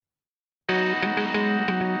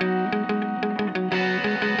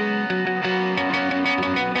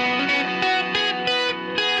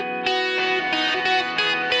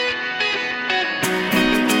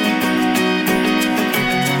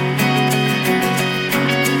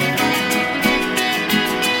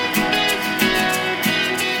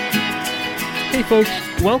Hey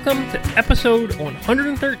folks, welcome to episode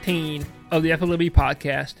 113 of the FLW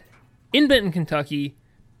podcast in Benton, Kentucky,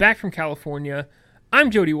 back from California.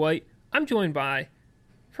 I'm Jody White. I'm joined by,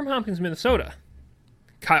 from Hopkins, Minnesota,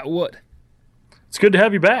 Kyle Wood. It's good to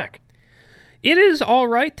have you back. It is all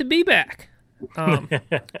right to be back.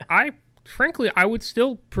 Frankly, I would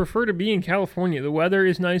still prefer to be in California. The weather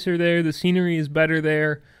is nicer there. The scenery is better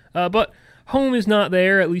there. But home is not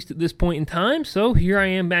there, at least at this point in time, so here I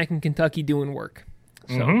am back in Kentucky doing work.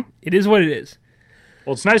 So It is what it is.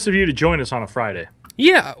 Well, it's nice of you to join us on a Friday.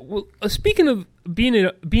 Yeah, well, speaking of being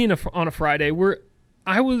on a Friday,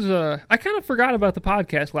 I kind of forgot about the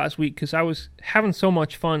podcast last week because I was having so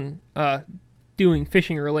much fun doing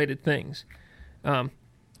fishing-related things.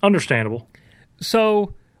 Understandable.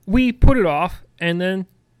 So we put it off, and then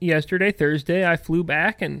yesterday, Thursday, I flew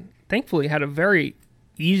back and thankfully had a very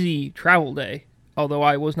easy travel day, although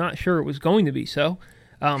I was not sure it was going to be so.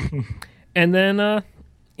 And then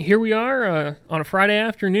here we are on a Friday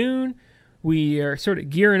afternoon. We are sort of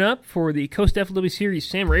gearing up for the Coast FLW Series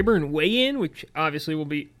Sam Rayburn weigh-in, which obviously will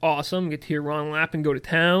be awesome. Get to hear Ron Lappin go to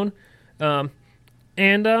town. We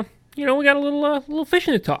got a little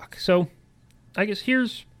fishing to talk. So I guess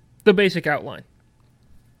here's the basic outline.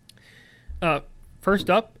 First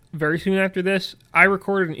up, very soon after this, I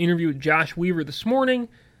recorded an interview with Josh Weaver this morning.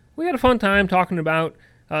 We had a fun time talking about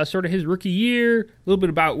sort of his rookie year, a little bit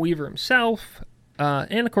about Weaver himself,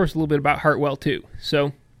 and of course a little bit about Hartwell too.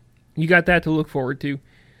 So you got that to look forward to.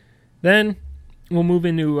 Then we'll move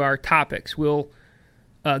into our topics. We'll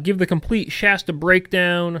give the complete Shasta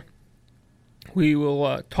breakdown. We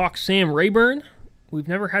will talk Sam Rayburn. We've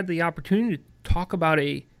never had the opportunity to talk about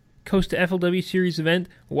a Coast to FLW Series event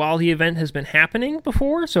while the event has been happening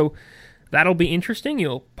before, so that'll be interesting.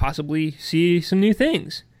 You'll possibly see some new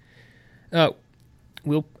things. I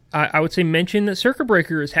would say mention that Circuit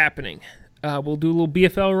Breaker is happening. We'll do a little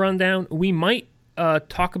BFL rundown. We might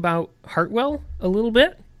talk about Hartwell a little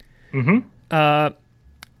bit. We'll do a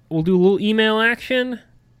little email action,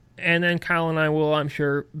 and then Kyle and I will, I'm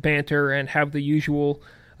sure, banter and have the usual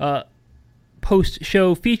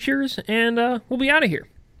post-show features, and we'll be out of here.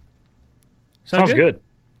 Sounds good.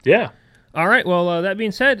 Yeah. All right. Well, that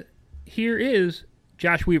being said, here is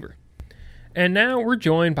Josh Weaver. And now we're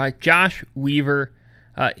joined by Josh Weaver.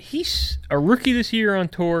 He's a rookie this year on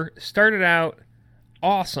tour. Started out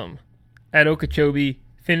awesome at Okeechobee.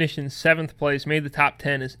 Finished in 7th place. Made the top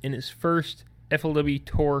 10 in his first FLW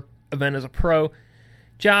Tour event as a pro.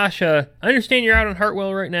 Josh, I understand you're out on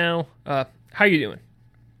Hartwell right now. How you doing?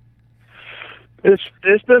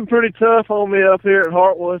 It's been pretty tough on me up here at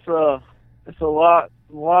Hartwell. It's a lot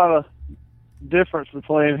of difference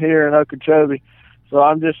between here and Okeechobee. So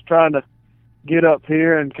I'm just trying to get up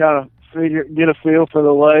here and kind of get a feel for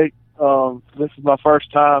the lake. This is my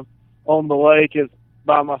first time on the lake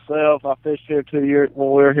by myself. I fished here 2 years when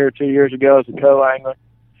we were here 2 years ago as a co-angler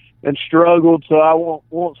and struggled. So I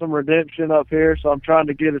want some redemption up here. So I'm trying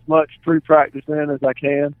to get as much pre-practice in as I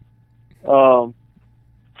can.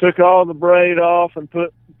 Took all the braid off and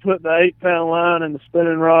put the 8-pound line and the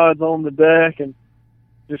spinning rods on the deck and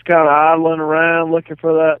just kind of idling around looking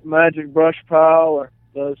for that magic brush pile or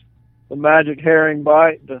the magic herring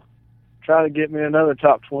bite to try to get me another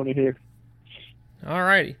top 20 here. All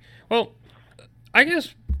righty. Well, I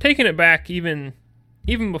guess taking it back even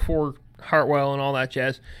before Hartwell and all that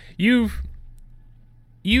jazz, you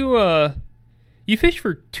fished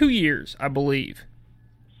for 2 years, I believe,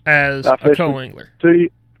 as a co-angler. 2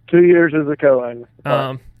 years as a co-angler.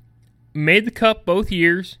 Made the Cup both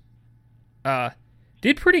years.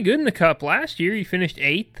 Did pretty good in the Cup last year. You finished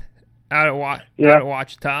 8th out of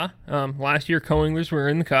Ouachita. Last year, co-anglers were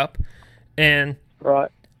in the Cup, and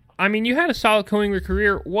right. I mean, you had a solid co-angler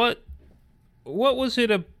career. What was it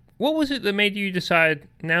that made you decide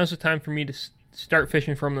now's the time for me to start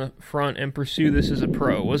fishing from the front and pursue this as a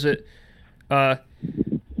pro? Was it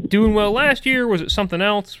doing well last year? Was it something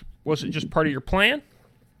else? Was it just part of your plan?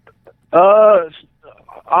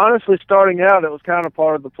 Honestly, starting out, it was kind of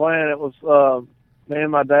part of the plan. It was me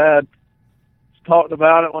and my dad talked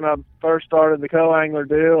about it when I first started the co-angler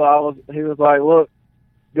deal. He was like, look,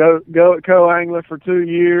 go at co-angler for 2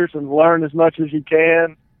 years and learn as much as you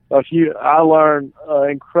can. I learned an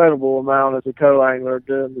incredible amount as a co-angler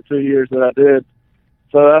during the 2 years that I did.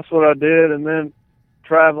 So that's what I did, and then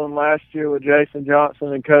traveling last year with Jason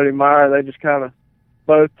Johnson and Cody Meyer, they just kind of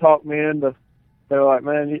both talked me into. They're like,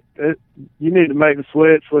 man, you need to make the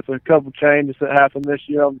switch with a couple changes that happened this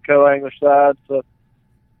year on the co-angler side. So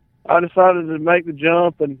I decided to make the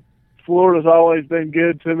jump, and Florida's always been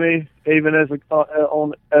good to me, even as a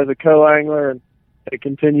co-angler, and it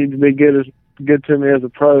continued to be good to me as a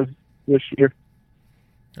pro this year.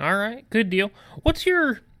 All right, good deal. What's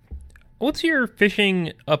your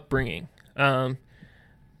fishing upbringing? I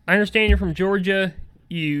understand you're from Georgia.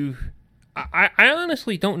 I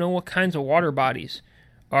honestly don't know what kinds of water bodies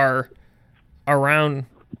are around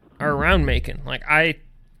Macon. Like I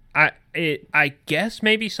guess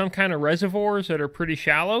maybe some kind of reservoirs that are pretty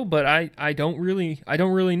shallow, but I don't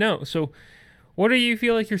really know. So, what do you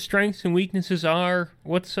feel like your strengths and weaknesses are?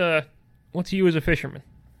 What's you as a fisherman?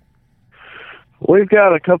 We've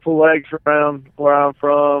got a couple lakes around where I'm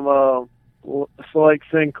from. Lake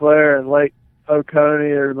Sinclair and Lake Oconee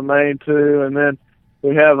are the main two, and then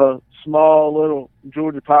we have a small little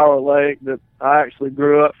Georgia Power Lake that I actually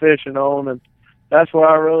grew up fishing on, and that's where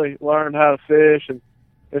I really learned how to fish, and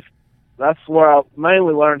that's where I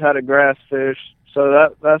mainly learned how to grass fish. So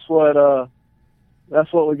that's what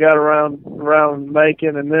we got around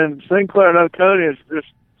Macon, and then Sinclair and Oconee is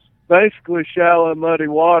just basically shallow, muddy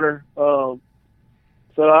water.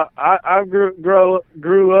 So I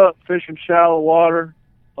grew up fishing shallow water,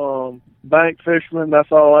 bank fisherman.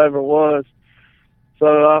 That's all I ever was. So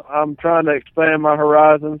I'm trying to expand my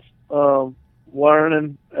horizons,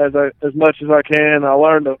 learning as much as I can. I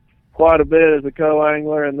learned quite a bit as a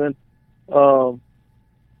co-angler, and then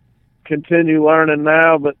continue learning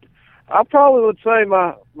now. But I probably would say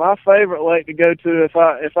my favorite lake to go to if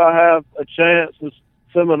I have a chance is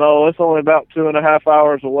Seminole. It's only about 2.5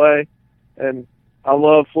 hours away, and I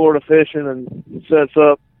love Florida fishing, and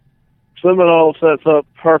Seminole sets up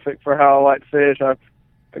perfect for how I like to fish. I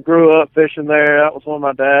grew up fishing there. That was one of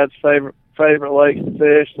my dad's favorite lakes to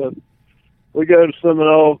fish. So we go to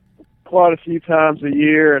Seminole quite a few times a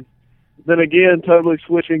year, and then again, totally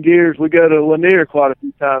switching gears, we go to Lanier quite a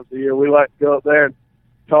few times a year. We like to go up there and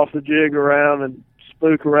toss a jig around and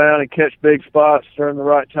spook around and catch big spots during the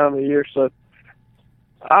right time of year. So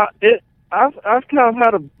I've kind of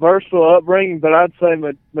had a versatile upbringing, but I'd say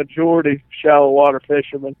majority shallow water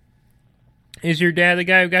fisherman. Is your dad the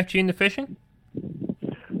guy who got you into fishing?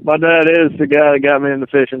 My dad is the guy that got me into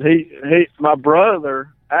fishing. My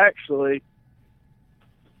brother actually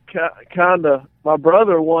my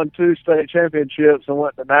brother won 2 state championships and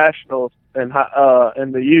went to nationals in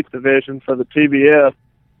the youth division for the TBF,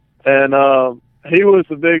 and he was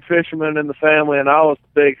the big fisherman in the family, and I was the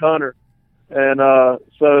big hunter. And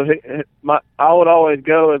so I would always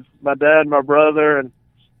go with my dad and my brother, and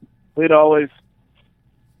we'd always,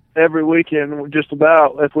 every weekend, just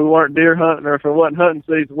about, if we weren't deer hunting or if it wasn't hunting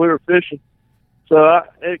season, we were fishing. So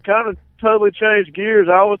it kind of totally changed gears.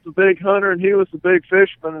 I was the big hunter, and he was the big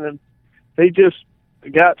fisherman, and he just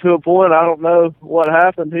got to a point, I don't know what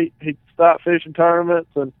happened. He stopped fishing tournaments,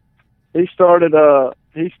 and he started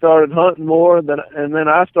hunting more, and then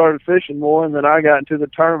I started fishing more, and then I got into the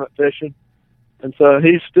tournament fishing. And so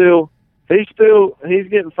he's getting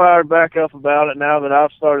fired back up about it now that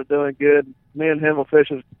I've started doing good. Me and him will fish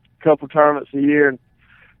a couple tournaments a year. And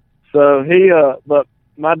so but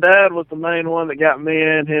my dad was the main one that got me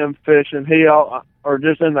and him fishing. Or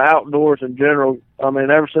just in the outdoors in general. I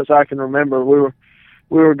mean, ever since I can remember, we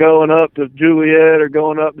were going up to Juliet or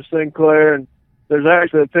going up to Sinclair, and there's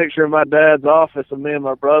actually a picture of my dad's office of me and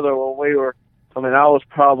my brother when I was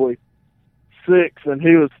probably 6 and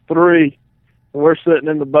he was 3. And we're sitting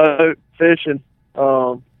in the boat fishing.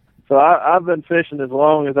 So I've been fishing as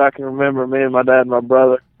long as I can remember. Me and my dad and my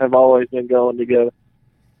brother have always been going together.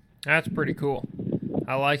 That's pretty cool.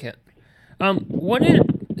 I like it.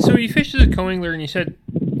 So you fished as a co-angler, and you said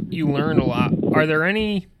you learned a lot. Are there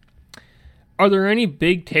any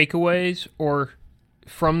big takeaways or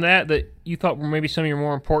from that you thought were maybe some of your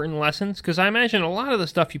more important lessons? Because I imagine a lot of the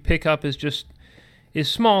stuff you pick up is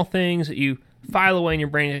small things that you file away in your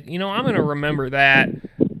brain. I'm going to remember that,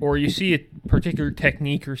 or you see a particular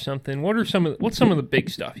technique or something. What's some of the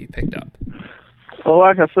big stuff you picked up? Well,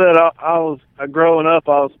 like I said, I was growing up.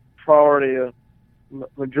 I was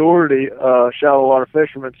majority shallow water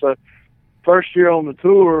fisherman. So first year on the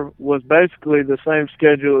tour was basically the same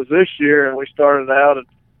schedule as this year, and we started out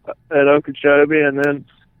at Okeechobee, and then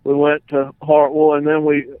we went to Hartwell, and then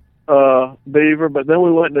we Beaver, but then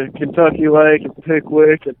we went to Kentucky Lake and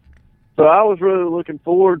Pickwick, and so I was really looking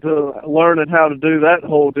forward to learning how to do that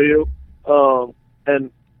whole deal.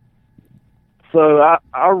 And so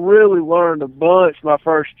I really learned a bunch my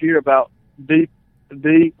first year about deep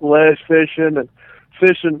ledge fishing and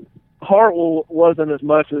fishing. Hartwell wasn't as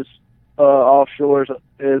much as offshore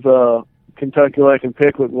as Kentucky Lake and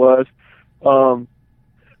Pickwick was.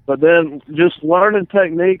 But then just learning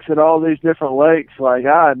techniques at all these different lakes, like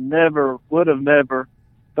I would have never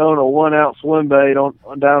thrown a 1-ounce swim bait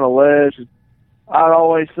down a ledge. I'd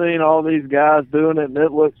always seen all these guys doing it, and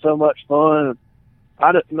it looked so much fun. And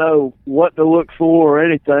I didn't know what to look for or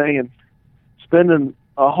anything, and spending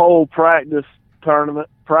a whole practice tournament,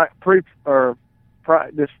 practice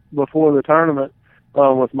before the tournament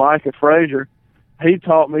with Micah Frazier, he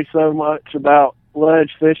taught me so much about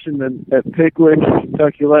ledge fishing at Pickwick and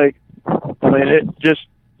Kentucky Lake. I mean, it just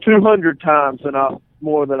 200 times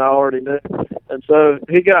more than I already knew. And so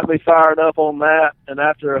he got me fired up on that. And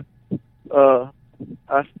after I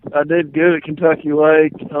did good at Kentucky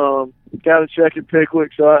Lake, got a check at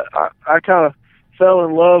Pickwick, so I kind of fell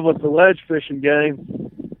in love with the ledge fishing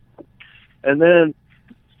game. And then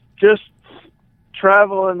just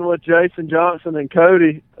traveling with Jason Johnson and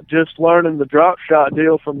Cody, just learning the drop shot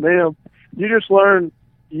deal from them, you just learn,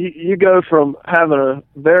 you go from having a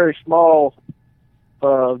very small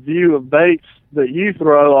view of baits that you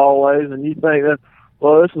throw always, and you think that,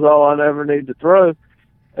 well, this is all I never need to throw.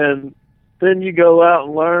 And then you go out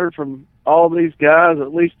and learn from all these guys,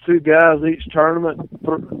 at least 2 guys each tournament,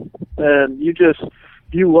 and you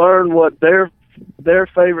learn what their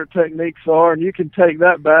favorite techniques are, and you can take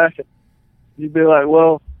that back and you'd be like,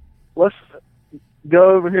 well, let's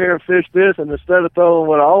go over here and fish this, and instead of throwing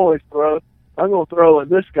what I always throw, I'm going to throw what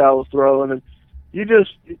this guy was throwing. And you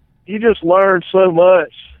just learn so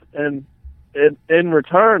much, and in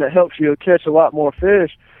return, it helps you catch a lot more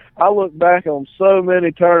fish. I look back on so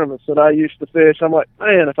many tournaments that I used to fish. I'm like,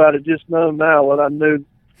 man, if I'd have just known now what I knew,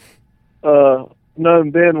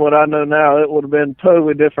 known then what I know now, it would have been a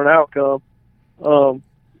totally different outcome.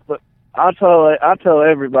 But I tell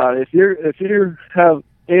everybody, if you have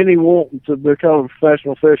any wanting to become a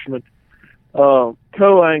professional fisherman,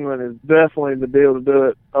 co-angling is definitely the deal to do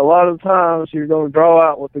it. A lot of times you're going to draw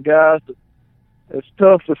out with the guys that it's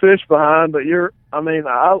tough to fish behind, but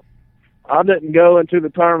I didn't go into the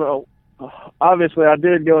tournament. Obviously, I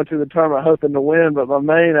did go into the tournament hoping to win, but my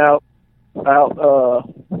main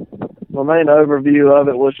overview of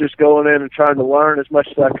it was just going in and trying to learn as much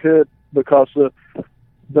as I could, because the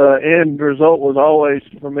end result was always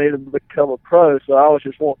for me to become a pro. So I was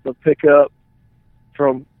just wanting to pick up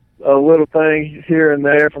from a little thing here and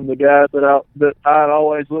there from the guys that I'd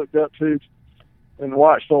always looked up to and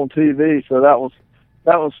watched on TV. So that was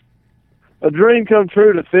a dream come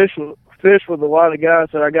true to fish with a lot of guys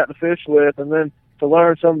that I got to fish with, and then to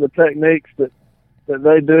learn some of the techniques that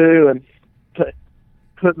they do and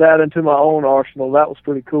put that into my own arsenal. That was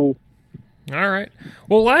pretty cool. All right.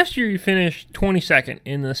 Well, last year you finished 22nd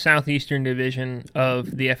in the Southeastern Division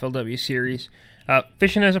of the FLW Series,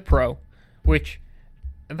 fishing as a pro, which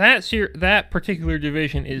that particular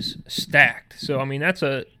division is stacked. So, I mean, that's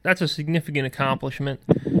a significant accomplishment.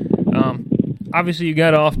 Obviously, you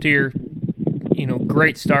got off to your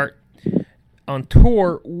great start on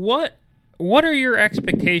tour. What are your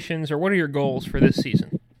expectations, or what are your goals for this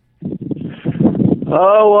season?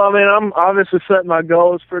 Oh, well, I mean, I'm obviously setting my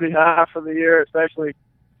goals pretty high for the year, especially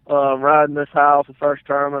riding this house, the first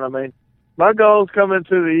tournament. I mean, my goals coming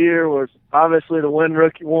into the year was obviously wanting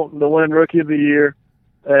to win Rookie of the Year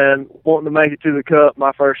and wanting to make it to the Cup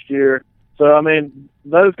my first year. So, I mean,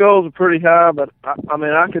 those goals are pretty high, but I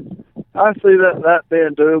see that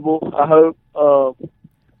being doable, I hope. So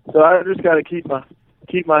I just got to keep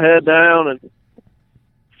my head down and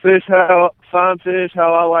find fish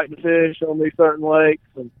how I like to fish on these certain lakes,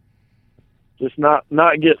 and just not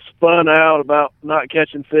get spun out about not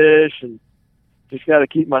catching fish, and just got to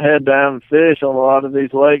keep my head down and fish on a lot of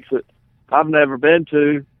these lakes that I've never been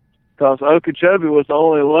to, because Okeechobee was the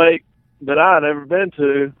only lake that I had ever been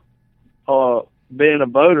to, being a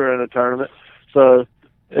boater in a tournament. So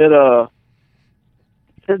it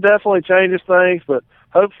definitely changes things, but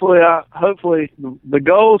hopefully the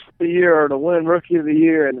goals for the year are to win Rookie of the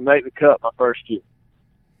Year and to make the Cup my first year.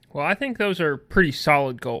 Well, I think those are pretty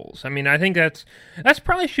solid goals. I mean, I think that's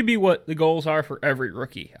probably should be what the goals are for every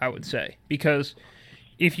rookie, I would say. Because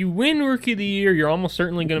if you win Rookie of the Year, you're almost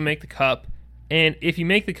certainly going to make the Cup. And if you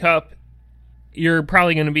make the Cup, you're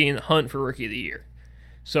probably going to be in the hunt for Rookie of the Year.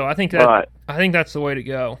 So I think that's the way to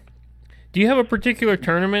go. Do you have a particular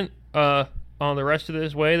tournament on the rest of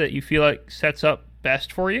this way that you feel like sets up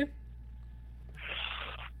best for you?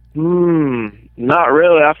 Not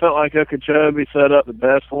really. I felt like Okeechobee set up the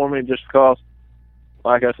best for me just because,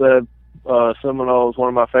 like I said, Seminole is one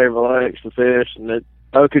of my favorite lakes to fish, and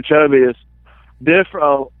Okeechobee is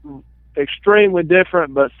different, extremely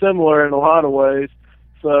different, but similar in a lot of ways.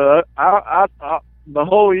 So the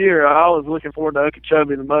whole year I was looking forward to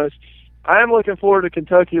Okeechobee the most. I am looking forward to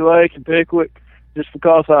Kentucky Lake and Pickwick just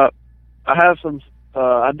because I have some.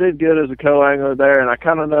 I did good as a co-angler there, and I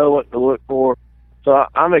kind of know what to look for. So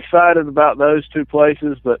I'm excited about those two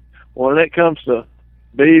places. But when it comes to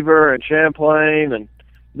Beaver and Champlain and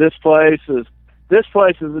this place is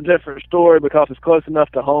a different story because it's close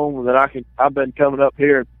enough to home that I've been coming up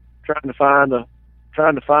here trying to find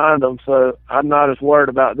them. So I'm not as worried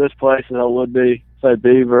about this place as I would be, say,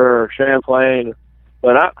 Beaver or Champlain.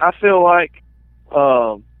 But I feel like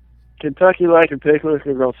Kentucky Lake and Pickwick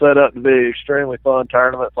are going to set up to be extremely fun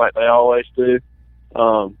tournaments like they always do.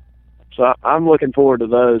 So I'm looking forward to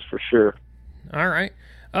those for sure. All right.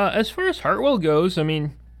 As far as Hartwell goes, I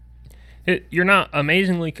mean, you're not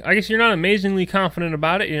amazingly confident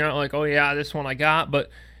about it. You're not like, oh yeah, this one I got, but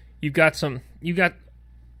you've got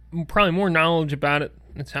probably more knowledge about it.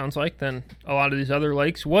 It sounds like than a lot of these other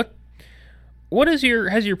lakes. Has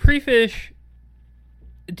your pre-fish?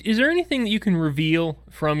 Is there anything that you can reveal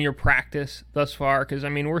from your practice thus far? Because I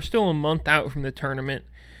mean, we're still a month out from the tournament.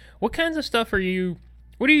 What kinds of stuff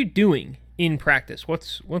what are you doing in practice?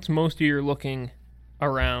 What's most of your looking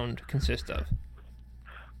around consist of?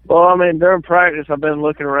 Well, I mean, during practice, I've been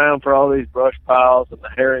looking around for all these brush piles and the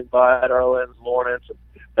herring bite early in the mornings.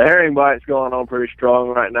 The herring bite's going on pretty strong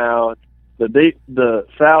right now. The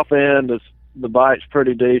south end the bite's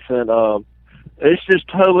pretty decent. It's just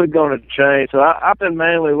totally going to change. So I've been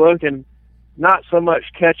mainly looking, not so much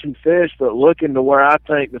catching fish, but looking to where I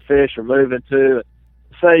think the fish are moving to.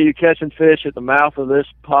 Say you're catching fish at the mouth of this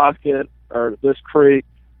pocket or this creek.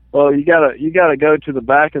 Well, you gotta go to the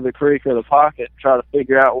back of the creek or the pocket and try to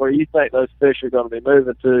figure out where you think those fish are going to be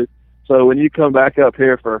moving to. So when you come back up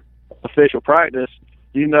here for official practice,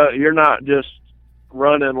 you know you're not just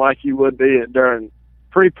running like you would be during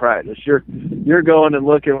pre-practice. You're going and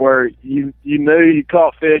looking where you knew you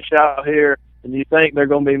caught fish out here and you think they're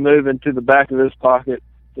going to be moving to the back of this pocket.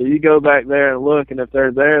 So you go back there and look, and if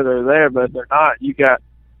they're there, they're there. But if they're not, you got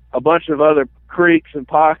a bunch of other creeks and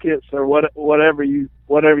pockets or whatever you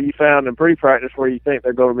found in pre-practice where you think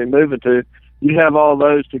they're going to be moving to. You have all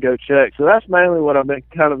those to go check. So that's mainly what I've been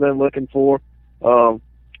looking for,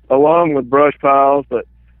 along with brush piles. But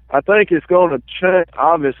I think it's going to change.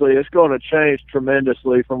 Obviously, it's going to change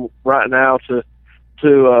tremendously from right now to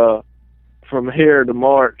from here to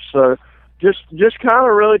March. So just kind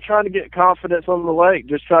of really trying to get confidence on the lake.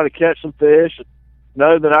 Just try to catch some fish.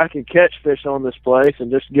 Know that I can catch fish on this place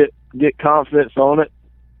and just get confidence on it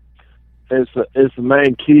is the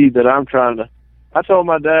main key that I'm trying to. I told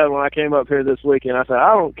my dad when I came up here this weekend, I said,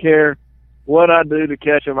 I don't care what I do to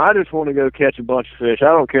catch them. I just want to go catch a bunch of fish.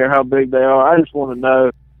 I don't care how big they are. I just want to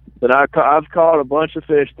know that I've caught a bunch of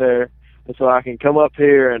fish there, and so I can come up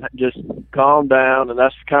here and just calm down, and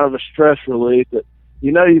that's kind of a stress relief that,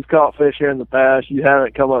 you've caught fish here in the past. You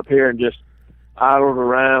haven't come up here and just idled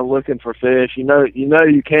around looking for fish. You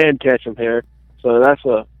you can catch them here. So that's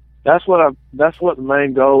what the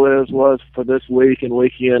main goal was for this week and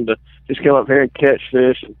weekend, to just come up here and catch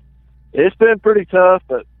fish. And it's been pretty tough,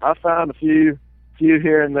 but I found a few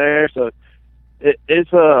here and there. So it's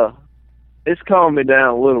calmed me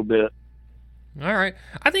down a little bit. All right,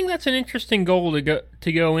 I think that's an interesting goal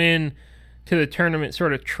to go in to the tournament,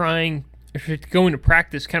 sort of go into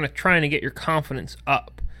practice, kind of trying to get your confidence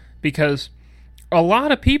up, because a lot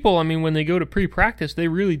of people, I mean, when they go to pre-practice, they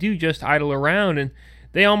really do just idle around, and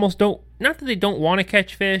they almost don't, not that they don't want to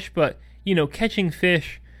catch fish, but, catching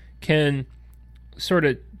fish can sort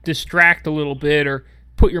of distract a little bit or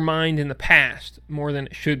put your mind in the past more than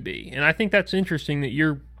it should be. And I think that's interesting that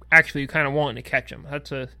you're actually kind of wanting to catch them.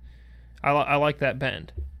 I like that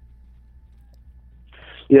bend.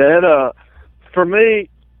 Yeah, for me,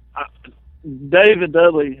 David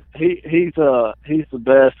Dudley, he's the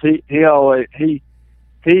best. He always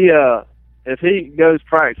if he goes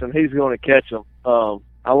practicing, he's going to catch them.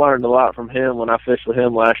 I learned a lot from him when I fished with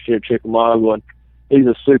him last year at Chickamauga, and he's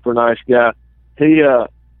a super nice guy. I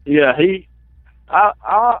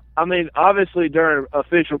mean, obviously during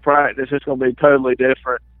official practice, it's going to be totally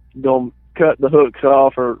different. Going to cut the hooks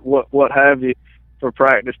off or what have you for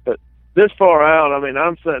practice, but this far out, I mean,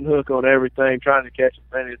 I'm setting hook on everything, trying to catch as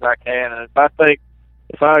many as I can. And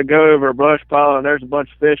if I go over a brush pile and there's a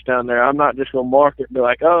bunch of fish down there, I'm not just going to mark it and be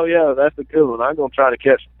like, oh yeah, that's a good one. I'm going to try to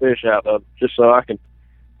catch some fish out of it, just so I can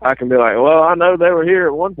be like, well, I know they were here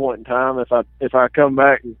at one point in time. If I come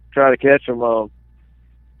back and try to catch them,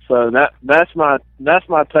 so that's my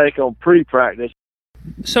take on pre-practice.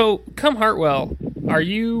 So come Hartwell, are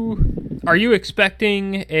you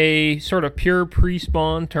expecting a sort of pure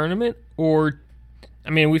pre-spawn tournament? Or, I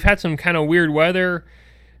mean, we've had some kind of weird weather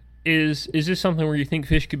is this something where you think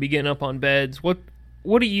fish could be getting up on beds? What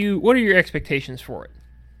are your expectations for it?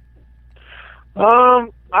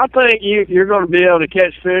 I think you're going to be able to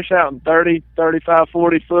catch fish out in 30, 35,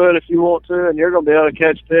 40 foot if you want to, and you're going to be able to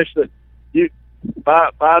catch fish that you by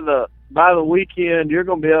the weekend you're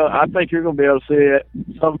going to be able. I think you're going to be able to see it,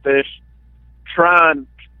 some fish trying,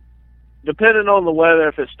 depending on the weather,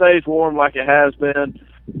 if it stays warm like it has been,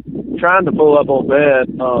 trying to pull up on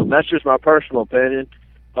bed. That's just my personal opinion.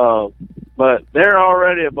 But there are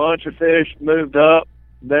already a bunch of fish moved up.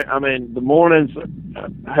 The mornings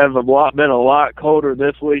have been a lot colder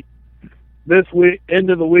this week,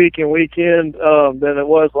 into the week and weekend than it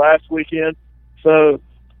was last weekend. So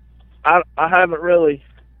I haven't really.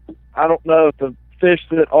 I don't know if the fish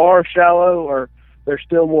that are shallow or there's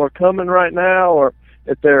still more coming right now, or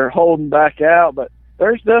if they're holding back out. But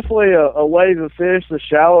there's definitely a wave of fish that's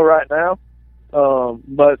shallow right now.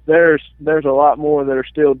 But there's a lot more that are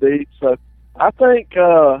still deep. So I think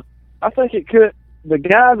it could. The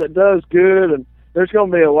guy that does good, and there's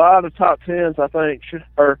going to be a lot of top tens, I think,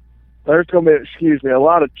 or there's going to be, a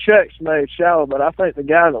lot of checks made shallow, but I think the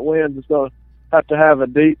guy that wins is going to have a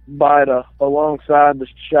deep bite alongside the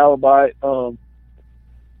shallow bite. So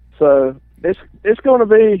it's going to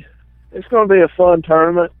be a fun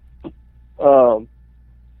tournament.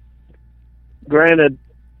 Granted,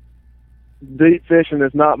 deep fishing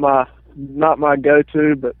is not my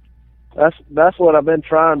go-to, but that's what I've been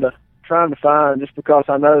trying to find, just because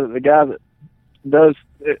I know that the guy that does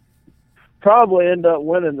it probably end up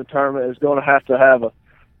winning the tournament is going to have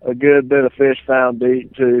a good bit of fish found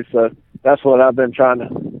deep too. So that's what I've been trying to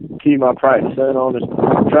keep my practice in on, is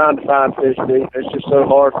trying to find fish deep. It's just so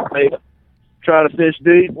hard for me to try to fish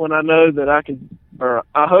deep when I know that I can, or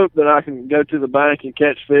I hope that I can go to the bank and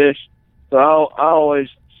catch fish. So I always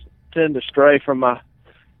tend to stray from my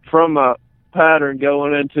pattern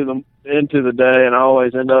going into the day, and I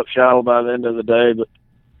always end up shallow by the end of the day. But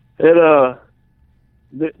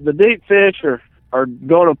the deep fish are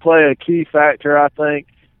going to play a key factor, I think.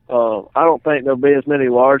 I don't think there'll be as many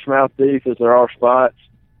largemouth deep as there are spots.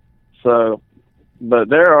 So, but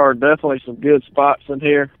there are definitely some good spots in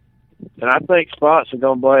here, and I think spots are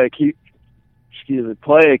going to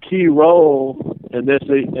play a key role in this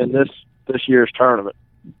year's tournament.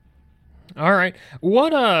 All right,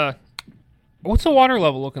 what's the water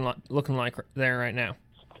level looking like there right now?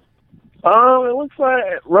 It looks like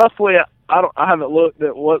roughly. I haven't looked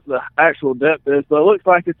at what the actual depth is, but it looks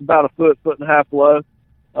like it's about a foot and a half low.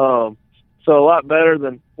 So a lot better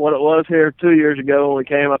than what it was here 2 years ago when we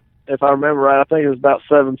came up. If I remember right, I think it was about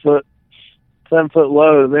 7 foot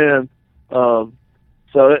low then.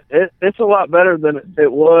 So it's a lot better than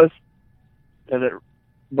it was,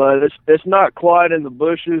 but it's not quite in the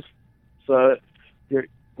bushes. So if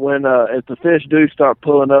the fish do start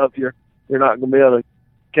pulling up, you're not going to be able to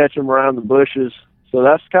catch them around the bushes. So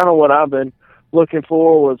that's kind of what I've been looking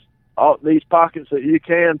for, was all these pockets that you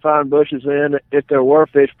can find bushes in if there were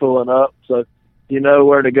fish pulling up. So you know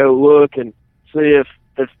where to go look and see if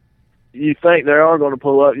you think they are going to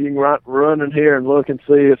pull up. You can run in here and look and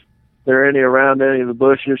see if there are any around any of the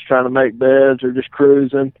bushes trying to make beds or just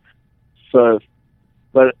cruising. So,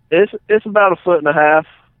 but it's about a foot and a half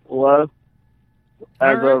low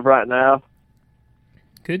as of right now.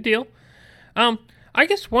 Good deal. I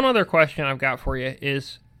guess one other question I've got for you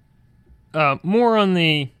is more on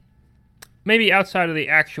the maybe outside of the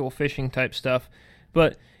actual fishing type stuff,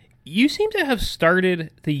 but you seem to have started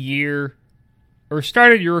your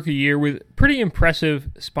rookie year with pretty impressive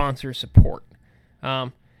sponsor support.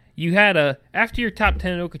 You had after your top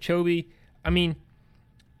 10 at Okeechobee,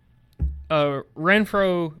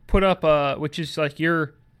 Renfro put up which is like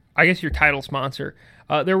your title sponsor.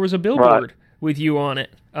 There was a billboard with you on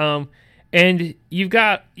it, and you've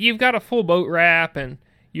got a full boat wrap, and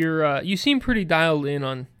you seem pretty dialed in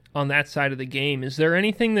on that side of the game. Is there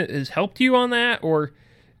anything that has helped you on that, or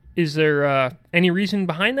is there any reason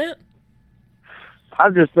behind that?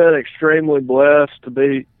 I've just been extremely blessed to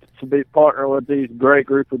be partnered with these great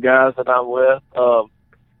group of guys that I'm with.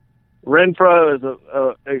 Renfro is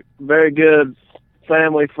a very good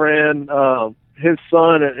family friend. His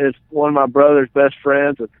son is one of my brother's best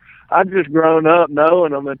friends, and I've just grown up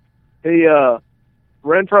knowing him. And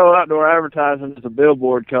Renfro Outdoor Advertising is a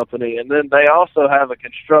billboard company, and then they also have a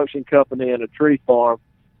construction company and a tree farm.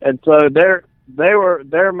 And so they're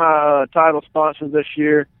my title sponsor this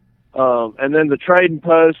year. And then the Trading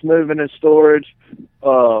Post Moving and Storage /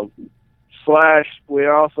 we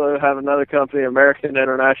also have another company, American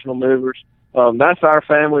International Movers. That's our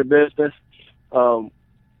family business.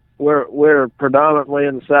 We're predominantly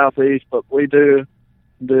in the southeast, but we do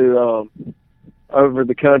over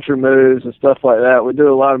the country moves and stuff like that. We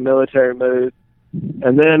do a lot of military moves.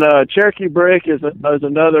 And then Cherokee Brick is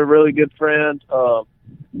another really good friend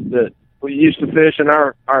that we used to fish in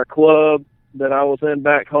our club that I was in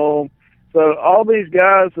back home. So all these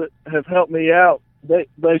guys that have helped me out, they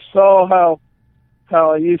saw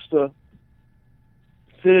how I used to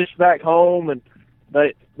fish back home, and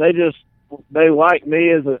they like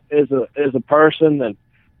me as a person, and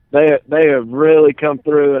they have really come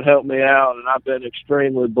through and helped me out, and I've been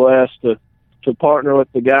extremely blessed to partner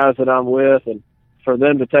with the guys that I'm with, and for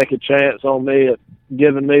them to take a chance on me at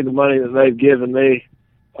giving me the money that they've given me,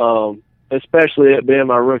 especially it being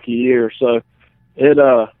my rookie year. So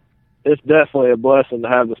it's definitely a blessing to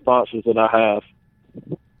have the sponsors that I have.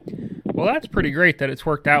 Well, that's pretty great that it's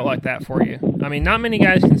worked out like that for you. I mean, not many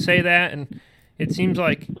guys can say that, and it seems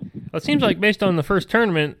like based on the first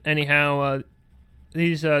tournament, anyhow,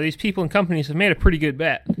 these people and companies have made a pretty good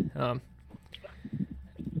bet.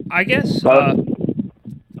 I guess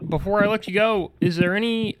before I let you go, is there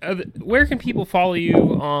any where can people follow you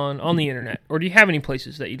on the internet, or do you have any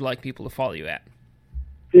places that you'd like people to follow you at?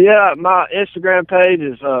 Yeah, my Instagram page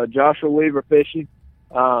is Joshua Weaver Fishing.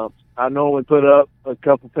 I normally put up a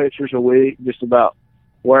couple pictures a week just about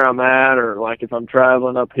where I'm at, or like if I'm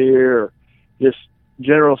traveling up here, or just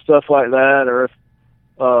general stuff like that. Or if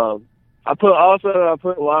I put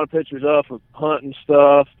a lot of pictures up of hunting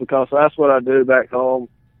stuff, because that's what I do back home.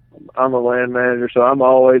 I'm a land manager, so I'm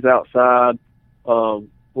always outside,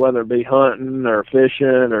 whether it be hunting or fishing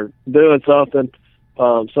or doing something.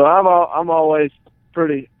 So I'm always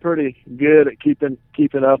pretty good at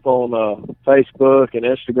keeping up on Facebook and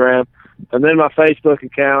Instagram. And then my Facebook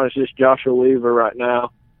account is just Joshua Weaver right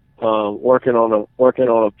now. Working on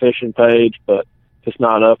a fishing page, but it's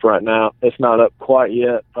not up right now. It's not up quite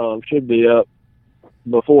yet. Should be up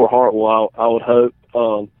before Hartwell, I would hope.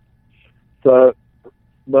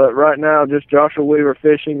 But right now, just Joshua Weaver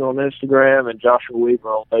Fishing on Instagram and Joshua Weaver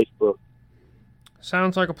on Facebook.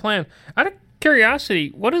 Sounds like a plan. Out of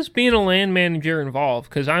curiosity, what does being a land manager involve?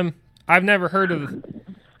 Because I've never heard of.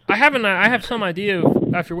 I have some idea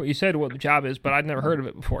after what you said what the job is, but I'd never heard of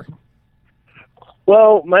it before.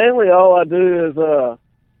 Well, mainly all I do is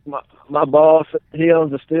my boss, he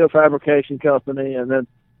owns a steel fabrication company, and then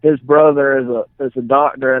his brother is a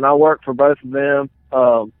doctor, and I work for both of them.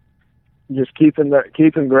 Just keeping their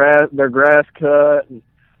grass cut, and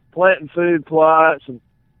planting food plots, and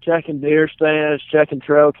checking deer stands, checking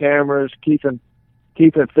trail cameras, keeping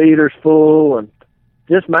feeders full, and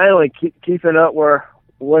just mainly keeping up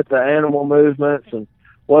with the animal movements and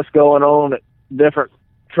what's going on at different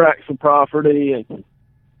tracts of property, and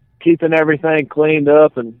keeping everything cleaned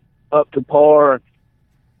up and up to par.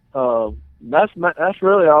 That's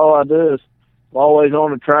really all I do. Is I'm always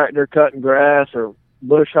on a tractor cutting grass or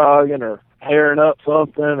bush hogging or hairing up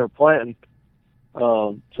something or planting.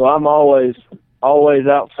 So I'm always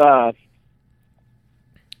outside.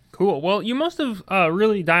 Cool. Well, you must have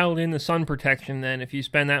really dialed in the sun protection then, if you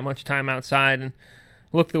spend that much time outside and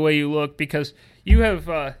look the way you look, because you have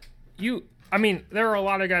I mean, there are a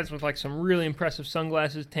lot of guys with like some really impressive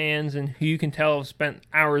sunglasses, tans, and who you can tell have spent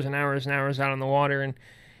hours and hours and hours out on the water, and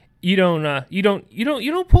you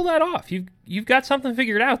don't pull that off. You've got something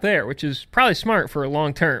figured out there, which is probably smart for a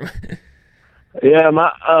long term. Yeah,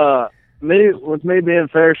 me being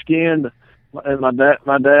fair skinned, and my dad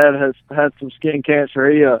has had some skin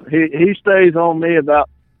cancer. He stays on me about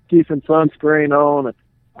keeping sunscreen on, and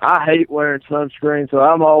I hate wearing sunscreen, so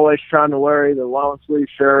I'm always trying to wear either long sleeve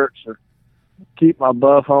shirts or keep my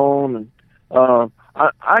buff on. And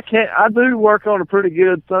I do work on a pretty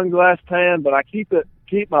good sunglass tan, but I keep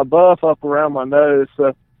my buff up around my nose,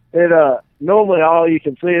 so it normally all you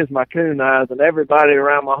can see is my coon eyes, and everybody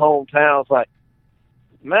around my hometown's like,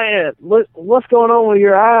 "Man, look, what's going on with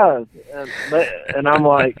your eyes?" And I'm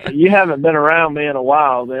like, "You haven't been around me in a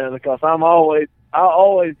while, then," because I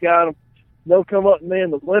always got them. They'll come up to me in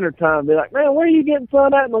the wintertime and be like, "Man, where are you getting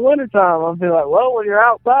sun at in the wintertime?" I'll be like, "Well, when you're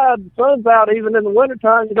outside, the sun's out even in the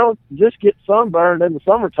wintertime. You don't just get sunburned in the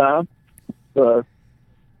summertime." So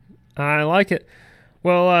I like it.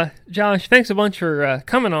 Well, Josh, thanks a bunch for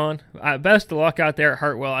coming on. Best of luck out there at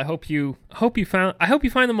Hartwell. I hope you find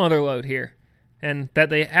the mother lode here, and that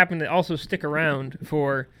they happen to also stick around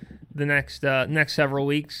for the next several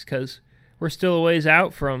weeks, because we're still a ways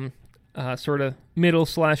out from sort of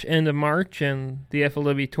middle/end of March and the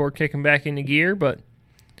FLW Tour kicking back into gear. But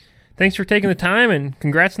thanks for taking the time, and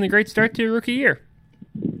congrats on the great start to your rookie year.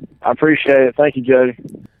 I appreciate it. Thank you, Jody.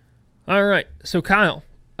 All right, so Kyle,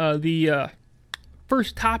 the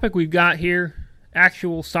first topic we've got here,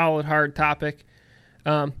 actual solid hard topic,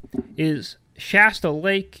 is Shasta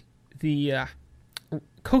Lake, the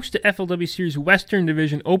Costa FLW Series Western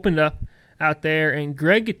Division opened up out there, and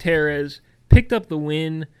Greg Gutierrez picked up the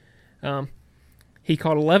win. He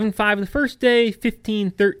caught 11.5 the first day,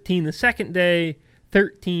 15.13 the second day,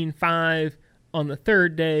 13.5 on the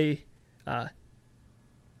third day.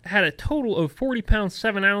 Had a total of 40 pounds,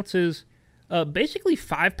 7 ounces, basically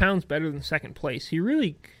 5 pounds better than second place.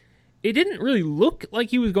 It didn't really look like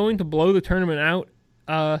he was going to blow the tournament out,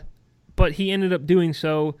 but he ended up doing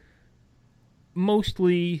so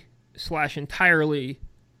mostly / entirely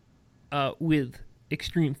with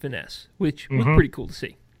extreme finesse, which was pretty cool to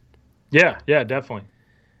see. Yeah, definitely.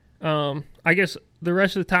 I guess the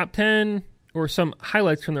rest of the top 10, or some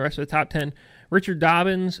highlights from the rest of the top 10, Richard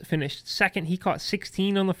Dobbins finished second. He caught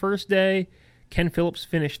 16 on the first day. Ken Phillips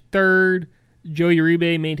finished third. Joey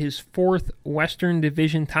Uribe made his 4th Western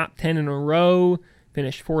Division top 10 in a row,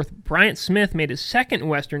 finished 4th. Bryant Smith made his 2nd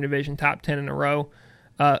Western Division top 10 in a row,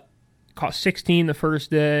 caught 16 the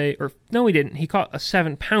first day. Or, no, he didn't. He caught a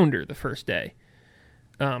 7-pounder the first day.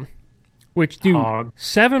 Which, dude,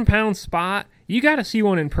 7-pound spot, you got to see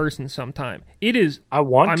one in person sometime. It is, I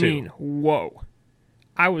mean, whoa.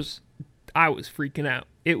 I was freaking out.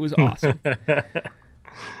 It was awesome.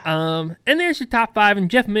 And there's your top 5, and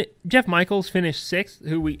Jeff Michaels finished 6th,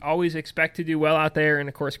 who we always expect to do well out there, and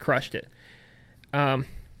of course crushed it. And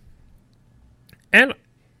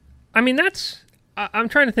I mean, I'm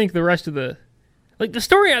trying to think the rest of the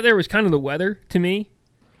story out there was kind of the weather to me.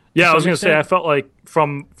 Yeah, I was going to say, I felt like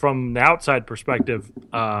from the outside perspective,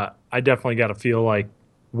 I definitely got to feel like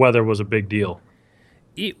weather was a big deal.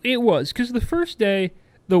 It was, because the first day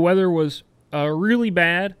the weather was really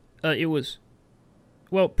bad. It was,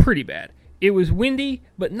 well, pretty bad. It was windy,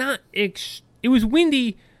 but it was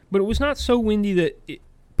windy, but it was not so windy that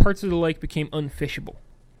parts of the lake became unfishable.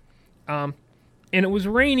 And it was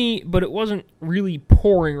rainy, but it wasn't really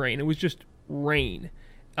pouring rain. It was just rain.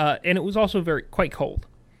 And it was also quite cold.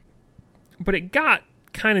 But it got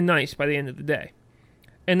kind of nice by the end of the day.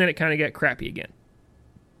 And then it kind of got crappy again.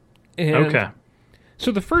 Okay.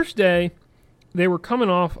 So the first day, they were coming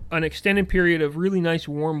off an extended period of really nice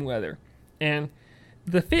warm weather. And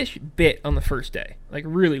the fish bit on the first day, like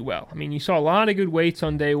really well. I mean, you saw a lot of good weights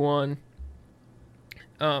on day one.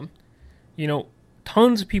 Tons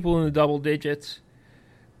of people in the double digits.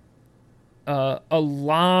 A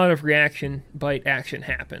lot of reaction bite action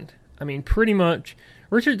happened. I mean, pretty much,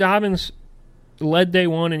 Richard Dobbins led day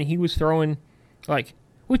one, and he was throwing,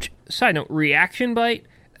 which, side note, reaction bite,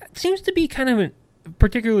 that seems to be kind of a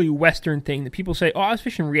particularly Western thing that people say, I was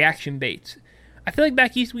fishing reaction baits. I feel like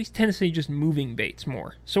back east we tend to say just moving baits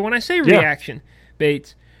more. So when I say reaction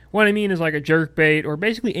baits, what I mean is like a jerk bait or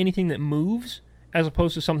basically anything that moves as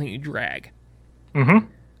opposed to something you drag.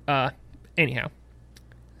 Anyhow,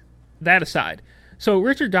 that aside. So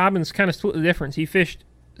Richard Dobbins kind of split the difference. He fished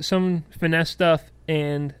some finesse stuff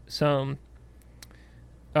and some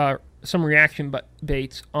reaction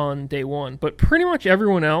baits on day one. But pretty much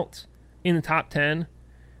everyone else in the top 10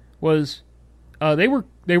 was they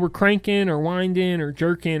were cranking or winding or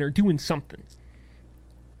jerking or doing something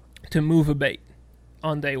to move a bait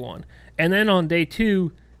on day one. And then on day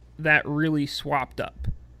two, that really swapped up.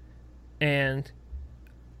 And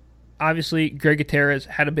obviously, Greg Gutierrez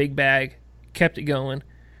had a big bag, kept it going.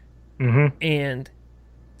 And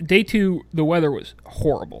day two, the weather was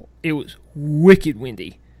horrible. It was wicked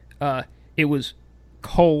windy. It was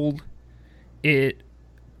cold. It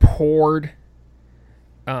poured.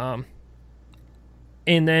 And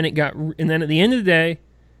then at the end of the day,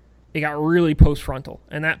 it got really post-frontal,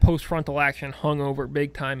 and that post-frontal action hung over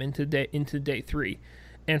big time into day three.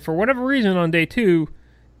 And for whatever reason, on day two,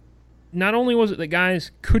 not only was it that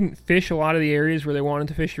guys couldn't fish a lot of the areas where they wanted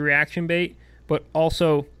to fish the reaction bait, but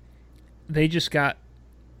also the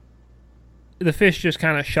fish just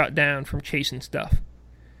kind of shut down from chasing stuff.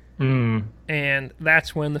 And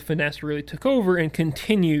that's when the finesse really took over and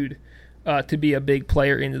continued to be a big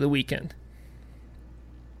player into the weekend.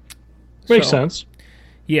 Makes sense.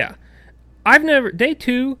 Yeah. Day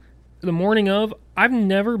two, the morning of, I've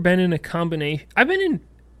never been in a combination. I've been in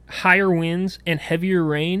higher winds and heavier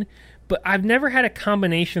rain, but I've never had a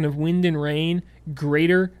combination of wind and rain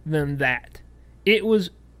greater than that. It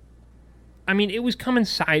was coming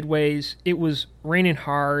sideways, it was raining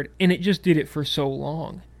hard, and it just did it for so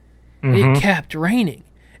long. It kept raining.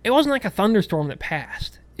 It wasn't like a thunderstorm that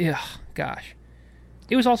passed. Ugh, gosh.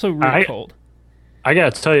 It was also really cold. I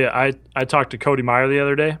got to tell you, I talked to Cody Meyer the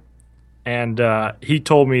other day, and he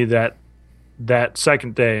told me that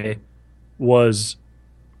second day was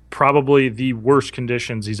probably the worst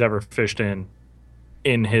conditions he's ever fished in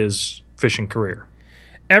his fishing career.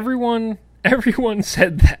 Everyone everyone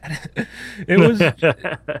said that.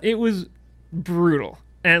 It was brutal.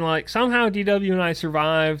 And like somehow DW and I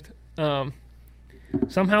survived.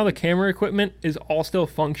 Somehow the camera equipment is all still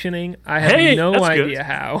functioning. I have no idea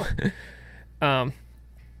how.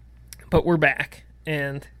 But we're back,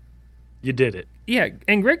 and you did it. Yeah,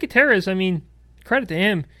 and Greg Gutierrez, I mean, credit to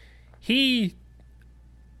him. He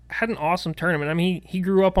had an awesome tournament. I mean, he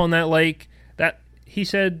grew up on that lake. That he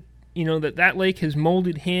said, that lake has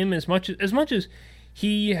molded him as much as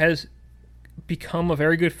he has become a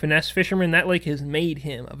very good finesse fisherman. That lake has made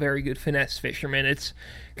him a very good finesse fisherman. It's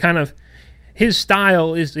kind of his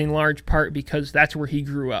style is in large part because that's where he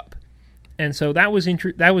grew up. And so that was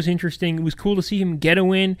interesting. It was cool to see him get a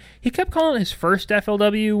win. He kept calling it his first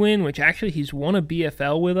FLW win, which actually he's won a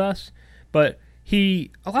BFL with us. But a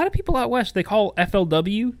lot of people out west, they call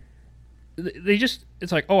FLW.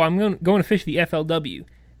 It's like, oh, I'm going to fish the FLW,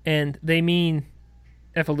 and they mean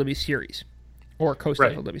FLW Series or Coast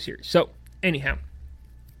FLW Series. So anyhow,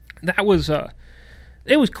 that was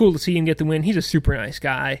it was cool to see him get the win. He's a super nice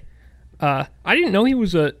guy. I didn't know he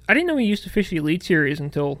used to fish the Elite Series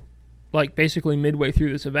until like basically midway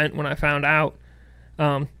through this event when I found out.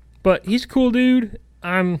 But he's a cool dude.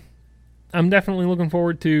 I'm definitely looking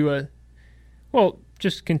forward to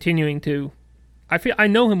just continuing to. I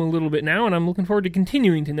know him a little bit now, and I'm looking forward to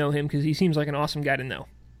continuing to know him because he seems like an awesome guy to know.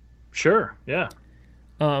 Sure, yeah.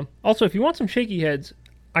 Also, if you want some shaky heads,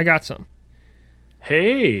 I got some.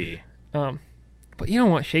 Hey. But you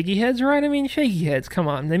don't want shaky heads, right? I mean, shaky heads, come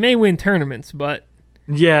on. They may win tournaments, but...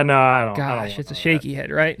 Yeah, no, I don't. Gosh, it's a shaky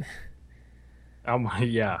head, right?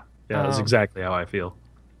 Yeah, that's exactly how I feel.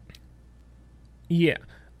 Yeah.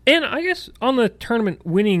 And I guess on the tournament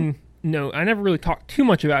winning note, I never really talked too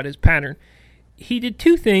much about his pattern. He did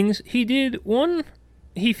two things. He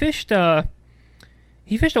fished a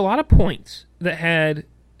lot of points that had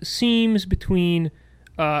seams between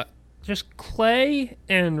just clay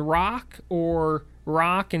and rock, or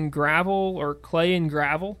rock and gravel, or clay and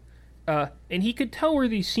gravel. And he could tell where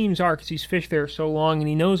these seams are because he's fished there so long, and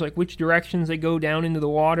he knows like which directions they go down into the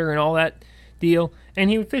water and all that deal. And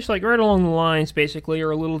he would fish like right along the lines, basically, or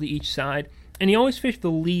a little to each side. And he always fished the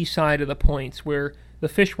lee side of the points, where the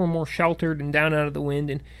fish were more sheltered and down out of the wind.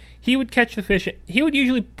 And he would catch the fish. He would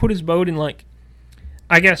usually put his boat in like,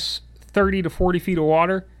 I guess, 30 to 40 feet of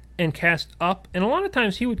water and cast up. And a lot of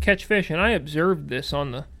times he would catch fish, and I observed this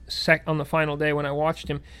on the final day when I watched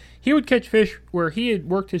him. He would catch fish where he had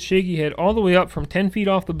worked his shaky head all the way up from 10 feet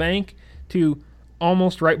off the bank to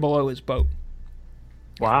almost right below his boat.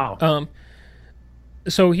 Wow.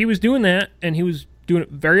 So he was doing that, and he was doing it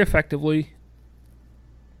very effectively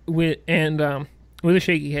with a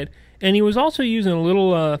shaky head. And he was also using a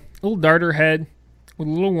little darter head with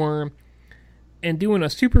a little worm and doing a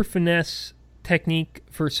super finesse technique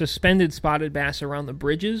for suspended spotted bass around the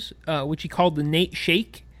bridges, which he called the Nate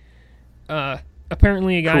Shake.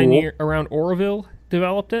 Apparently a guy around Oroville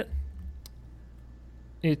developed it.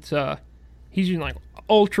 It's he's using like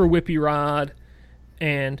ultra whippy rod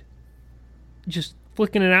and just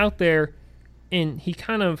flicking it out there, and he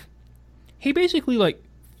basically like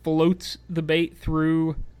floats the bait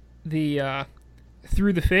through the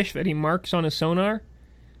fish that he marks on his sonar,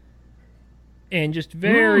 and just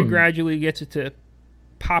very gradually gets it to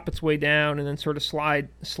pop its way down and then sort of slide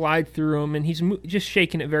through them, and he's just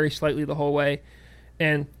shaking it very slightly the whole way.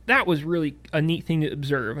 And that was really a neat thing to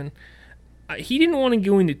observe. And he didn't want to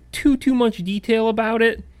go into too much detail about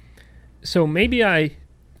it, so maybe I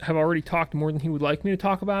have already talked more than he would like me to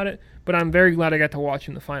talk about it, but I'm very glad I got to watch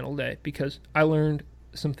him the final day because I learned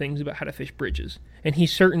some things about how to fish bridges. And he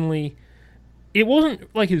certainly, it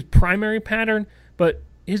wasn't like his primary pattern, but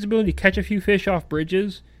his ability to catch a few fish off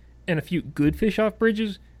bridges and a few good fish off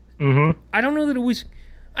bridges, I don't know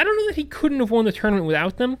that he couldn't have won the tournament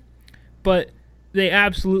without them, but they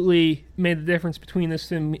absolutely made the difference between this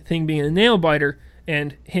thing being a nail biter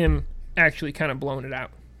and him actually kind of blowing it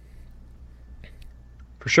out.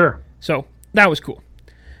 For sure. So that was cool.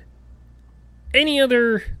 Any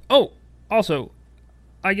other... Oh, also,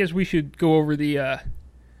 I guess we should go over the...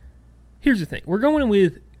 Here's the thing. We're going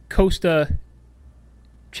with Costa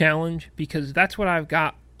Challenge because that's what I've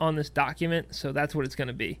got on this document, so that's what it's going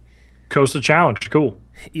to be. Costa Challenge, cool.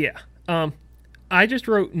 Yeah. I just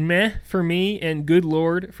wrote meh for me and good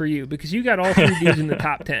lord for you because you got all three of these in the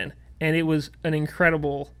top 10, and it was an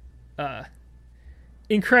incredible way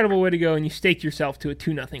to go, and you staked yourself to a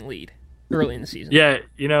 2-0 lead early in the season. Yeah,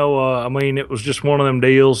 I mean, it was just one of them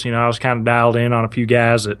deals. I was kind of dialed in on a few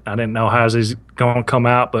guys that I didn't know how he's going to come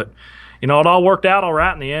out, but, it all worked out all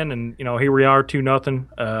right in the end, and here we are, 2-0.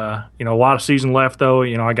 A lot of season left though.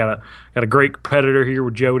 I got a great competitor here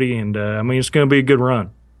with Jody, and it's going to be a good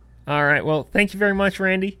run. All right. Well, thank you very much,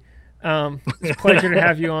 Randy. It's a pleasure to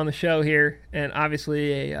have you on the show here, and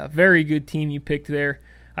obviously a very good team you picked there,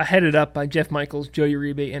 headed up by Jeff Michaels, Joe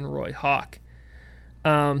Uribe, and Roy Hawk.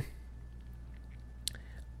 On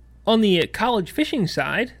the college fishing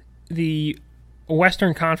side, the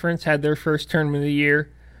Western Conference had their first tournament of the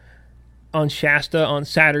year on Shasta on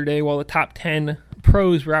Saturday while the top 10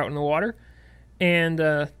 pros were out in the water.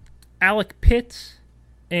 And Alec Pitts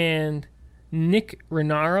and Nick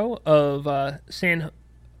Renaro of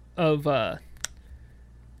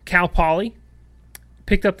Cal Poly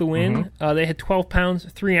picked up the win. They had 12 pounds,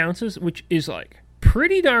 3 ounces, which is like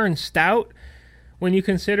pretty darn stout when you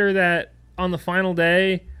consider that on the final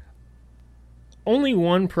day, only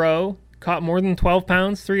one pro caught more than 12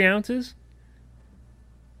 pounds, 3 ounces.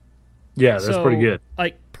 Yeah, that's pretty good.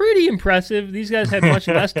 Like, pretty impressive. These guys had much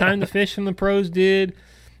less time to fish than the pros did,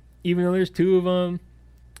 even though there's 2 of them.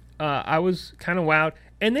 I was kind of wowed.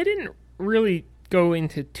 And they didn't really go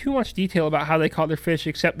into too much detail about how they caught their fish,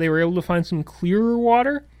 except they were able to find some clearer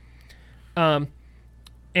water. And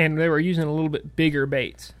they were using a little bit bigger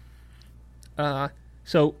baits.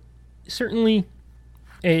 So, certainly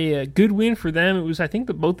a good win for them. It was, I think,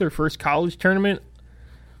 both their first college tournament,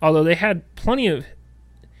 although they had plenty of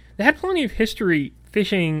history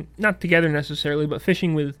fishing, not together necessarily, but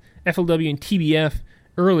fishing with FLW and TBF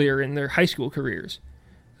earlier in their high school careers.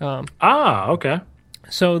 Okay.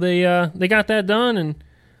 So they got that done, and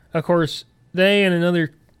of course they and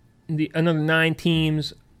another 9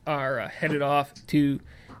 teams are headed off to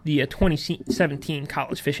the 2017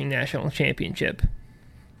 College Fishing National Championship.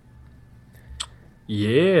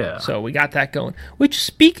 Yeah. So we got that going. Which,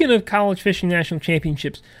 speaking of College Fishing National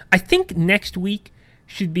Championships, I think next week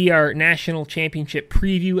should be our National Championship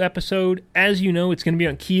preview episode. As you know, it's going to be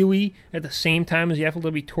on Kiwi at the same time as the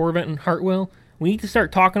FLW Tour event in Hartwell. We need to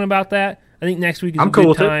start talking about that. I think next week is a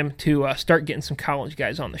good time to start getting some college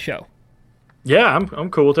guys on the show. Yeah, I'm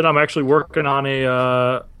cool with it. I'm actually working on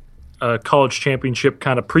a college championship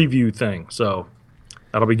kind of preview thing, so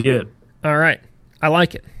that'll be good. All right. I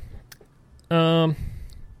like it. Have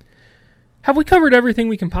we covered everything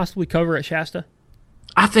we can possibly cover at Shasta?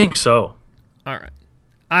 I think so. All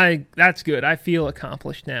right. That's good. I feel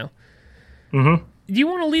accomplished now. Mm-hmm. Do you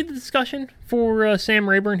want to lead the discussion for Sam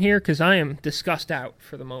Rayburn here? Because I am discussed out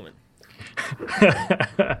for the moment.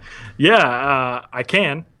 Yeah, I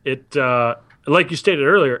can. It like you stated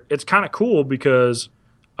earlier, it's kind of cool because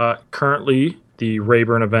currently the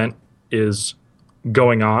Rayburn event is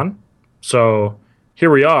going on. So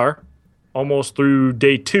here we are, almost through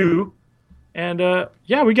day 2. And,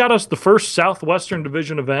 we got us the first Southwestern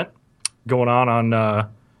Division event going on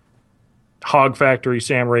Hog Factory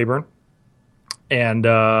Sam Rayburn. And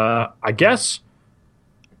I guess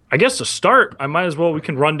to start, we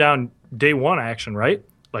can run down day 1 action, right?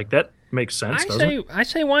 Like, that makes sense, doesn't it? I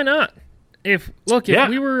say why not? If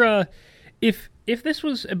we were if this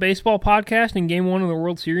was a baseball podcast and game 1 of the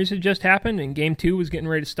World Series had just happened and game 2 was getting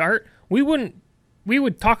ready to start, we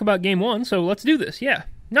would talk about game 1, so let's do this. Yeah.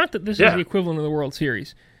 Not that this is the equivalent of the World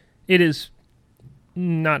Series. It is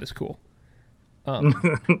not as cool.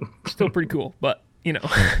 Still pretty cool, but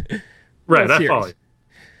right, I follow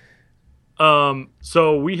you.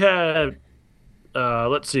 So we had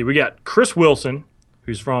let's see, we got Chris Wilson,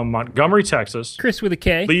 who's from Montgomery, Texas. Chris with a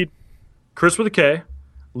K. Chris with a K,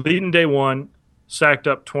 leading day 1, sacked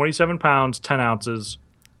up 27 pounds, 10 ounces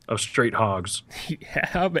of straight hogs.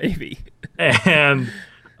 Yeah, baby. And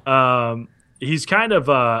he's kind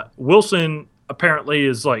of Wilson apparently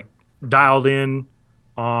is like dialed in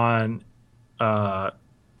on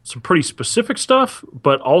some pretty specific stuff,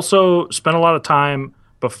 but also spent a lot of time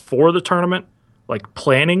before the tournament like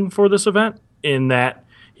planning for this event, in that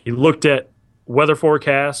he looked at weather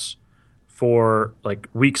forecasts for like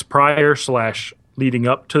weeks prior / leading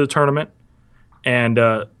up to the tournament, and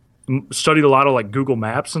studied a lot of like Google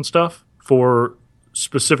Maps and stuff for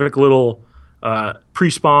specific little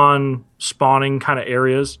pre-spawn spawning kind of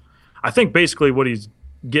areas. I think basically what he's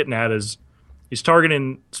getting at is he's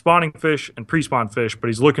targeting spawning fish and pre-spawn fish, but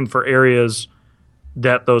he's looking for areas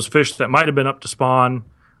that those fish that might have been up to spawn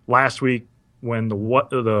last week when the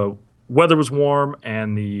weather was warm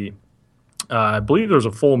and I believe there was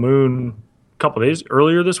a full moon a couple of days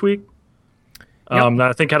earlier this week. That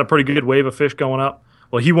I think had a pretty good wave of fish going up.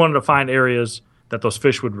 Well, he wanted to find areas that those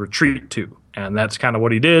fish would retreat to, and that's kind of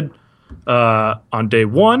what he did on day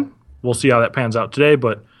 1. We'll see how that pans out today,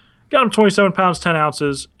 but got him 27 pounds, 10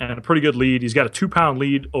 ounces, and a pretty good lead. He's got a 2-pound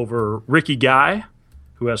lead over Ricky Guy,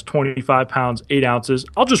 who has 25 pounds, 8 ounces.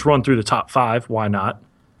 I'll just run through the top 5. Why not?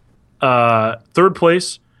 Third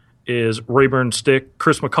place is Rayburn Stick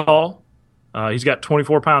Chris McCall. He's got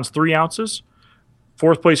 24 pounds, 3 ounces.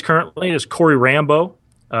 Fourth place currently is Corey Rambo,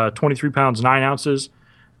 23 pounds, 9 ounces.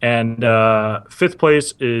 And fifth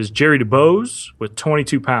place is Jerry DeBose with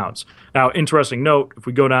 22 pounds. Now, interesting note, if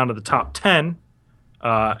we go down to the top 10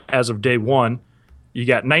 as of day 1, you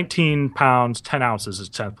got 19 pounds, 10 ounces is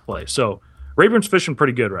 10th place. So Rayburn's fishing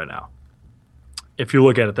pretty good right now, if you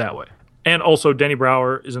look at it that way. And also Denny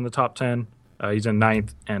Brower is in the top 10. He's in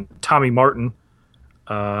 9th. And Tommy Martin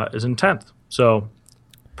is in 10th. So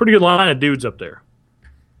pretty good line of dudes up there.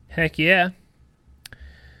 Heck yeah.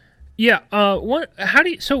 Yeah,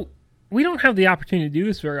 so we don't have the opportunity to do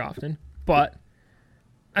this very often, but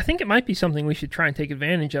I think it might be something we should try and take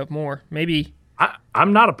advantage of more. Maybe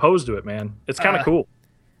I'm not opposed to it, man. It's kind of cool.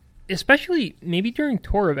 Especially maybe during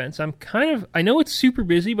tour events. I know it's super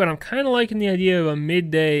busy, but I'm kind of liking the idea of a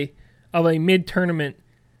mid-tournament,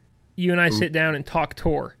 you and I sit down and talk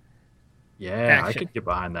tour. Yeah, action. I could get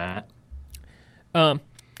behind that.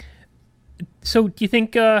 So do you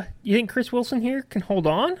think Chris Wilson here can hold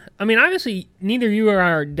on? I mean, obviously, neither you or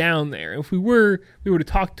I are down there. If we were to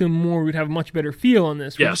talk to him more, we'd have a much better feel on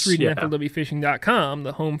this. We're just reading FLWfishing.com,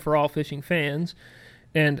 the home for all fishing fans,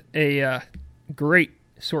 and a great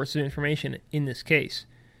source of information in this case.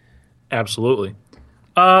 Absolutely.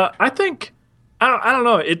 I think I don't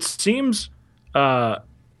know. It seems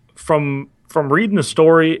from reading the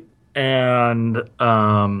story and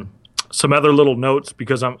some other little notes,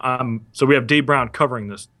 because so we have Dave Brown covering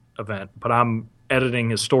this event, but I'm editing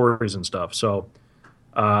his stories and stuff. So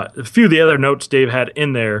a few of the other notes Dave had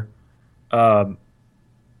in there, I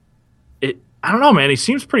don't know, man. He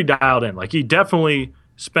seems pretty dialed in. Like, he definitely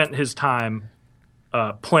spent his time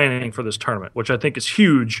planning for this tournament, which I think is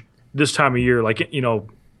huge this time of year. Like,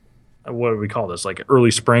 what do we call this? Like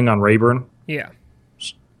early spring on Rayburn. Yeah.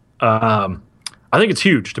 I think it's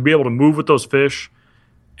huge to be able to move with those fish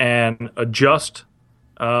and adjust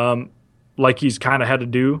like he's kind of had to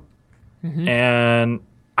do. Mm-hmm. And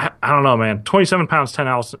I don't know, man. 27 pounds, 10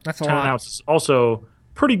 ounces. That's a 10 lot. ounces. Also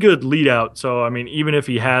pretty good lead out. So, I mean, even if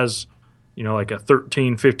he has, like a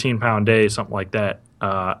 13, 15-pound day, something like that,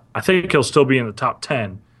 I think he'll still be in the top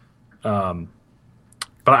 10. But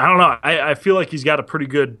I don't know. I feel like he's got a pretty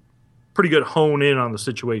good hone in on the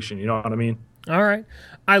situation. You know what I mean? All right.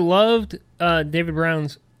 I loved David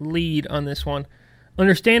Brown's lead on this one.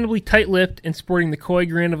 Understandably tight-lipped and sporting the coy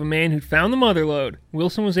grin of a man who'd found the mother lode,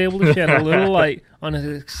 Wilson was able to shed a little light on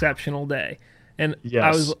his exceptional day. And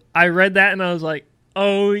yes. I read that and I was like,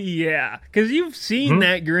 oh yeah, because you've seen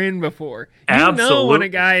that grin before. You Absolutely. know when a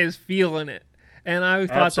guy is feeling it. And I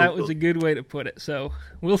thought that was a good way to put it. So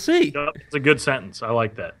we'll see. Yep, it's a good sentence. I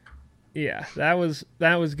like that. Yeah, that was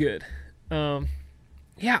good.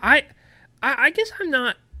 Yeah, I guess I'm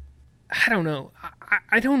not. I don't know.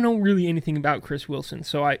 I don't know really anything about Chris Wilson,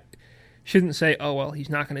 so I shouldn't say, oh, well, he's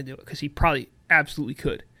not going to do it, because he probably absolutely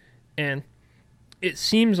could. And it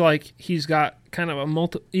seems like he's got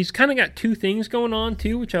he's kind of got two things going on,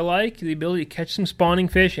 too, which I like. The ability to catch some spawning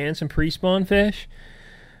fish and some pre-spawn fish.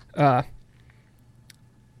 I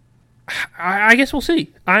guess we'll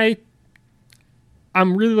see. I'm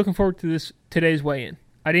really looking forward to today's weigh-in.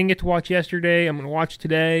 I didn't get to watch yesterday. I'm going to watch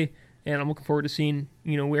today, and I'm looking forward to seeing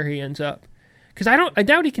where he ends up. Because I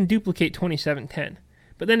doubt he can duplicate 27.10.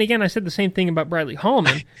 But then again, I said the same thing about Bradley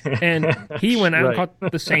Hallman, and he went out and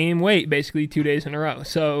caught the same weight basically 2 days in a row.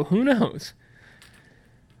 So who knows?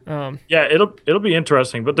 Yeah, it'll be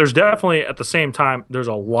interesting. But there's definitely, at the same time, there's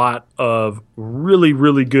a lot of really,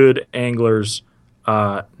 really good anglers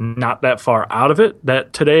not that far out of it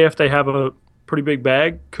that today, if they have a pretty big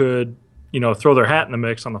bag, could throw their hat in the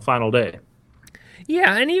mix on the final day.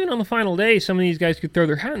 Yeah, and even on the final day, some of these guys could throw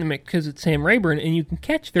their hat in the mix because it's Sam Rayburn, and you can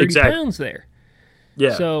catch 30 pounds there.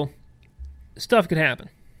 Yeah. So stuff could happen.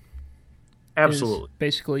 Absolutely.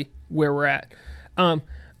 Basically where we're at. On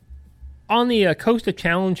the Costa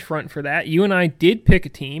Challenge front for that, you and I did pick a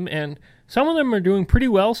team, and some of them are doing pretty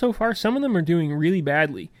well so far. Some of them are doing really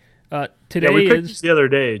badly. Today we picked this the other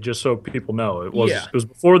day, just so people know. It was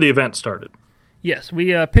before the event started. Yes,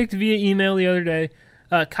 we picked via email the other day.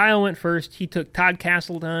 Kyle went first. He took Todd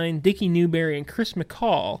Castledine, Dickie Newberry, and Chris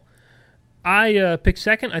McCall. I picked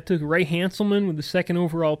second. I took Ray Hanselman with the second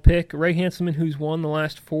overall pick. Ray Hanselman, who's won the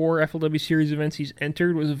last 4 FLW Series events he's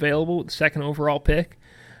entered, was available with the second overall pick.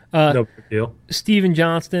 No big deal. Steven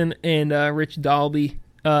Johnston and Rich Dalby.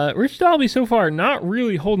 Rich Dalby so far not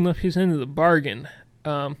really holding up his end of the bargain.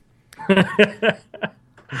 And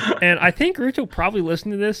I think Rich will probably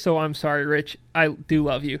listen to this, so I'm sorry, Rich. I do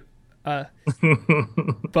love you. But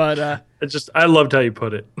I loved how you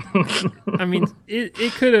put it. I mean,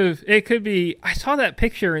 it could be. I saw that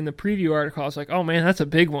picture in the preview article. I was like, oh man, that's a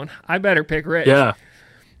big one. I better pick Rich. Yeah.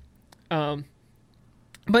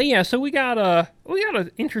 But yeah, so we got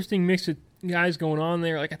an interesting mix of guys going on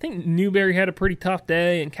there. Like I think Newberry had a pretty tough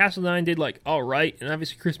day, and Castledine did like all right, and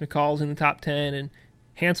obviously Chris McCall's in the top 10, and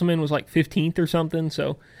Hanselman was like 15th or something.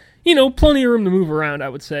 So, plenty of room to move around. I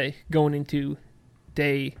would say going into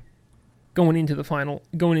the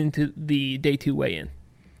day 2 weigh-in.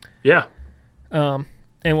 Yeah. And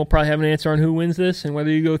we'll probably have an answer on who wins this and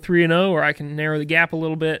whether you go 3-0 or I can narrow the gap a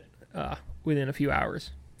little bit within a few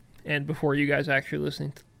hours and before you guys actually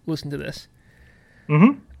listen to this.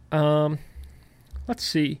 Mm-hmm. Let's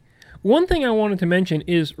see. One thing I wanted to mention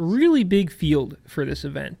is really big field for this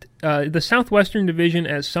event. The Southwestern Division,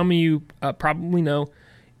 as some of you probably know,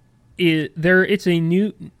 it's a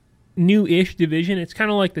new-ish division. It's kind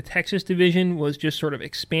of like the Texas division was just sort of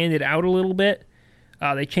expanded out a little bit.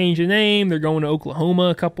 They changed the name. They're going to Oklahoma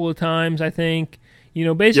a couple of times, I think.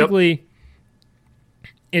 Basically,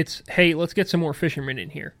 It's, hey, let's get some more fishermen in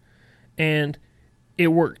here. And it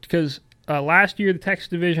worked because last year, the Texas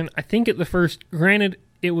division, I think granted,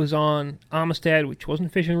 it was on Amistad, which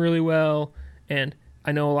wasn't fishing really well, and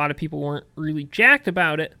I know a lot of people weren't really jacked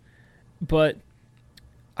about it, but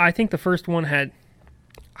I think the first one had,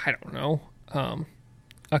 I don't know,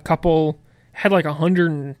 a couple, had like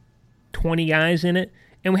 120 guys in it,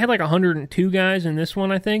 and we had like 102 guys in this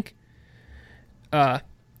one, I think, or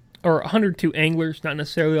 102 anglers, not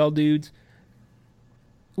necessarily all dudes,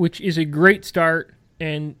 which is a great start,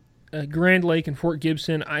 and Grand Lake and Fort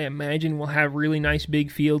Gibson, I imagine, will have really nice big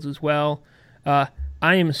fields as well. I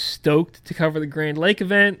am stoked to cover the Grand Lake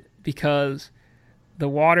event because the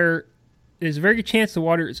water, there's a very good chance the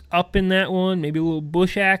water is up in that one, maybe a little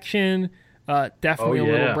bush action, definitely a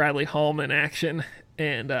little Bradley Hallman action,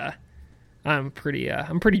 and I'm pretty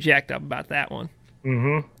jacked up about that one.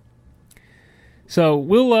 Mm-hmm. So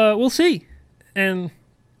we'll see. And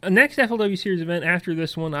next FLW Series event after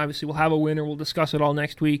this one, obviously we'll have a winner. We'll discuss it all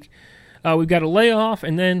next week. We've got a layoff,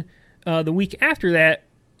 and then the week after that,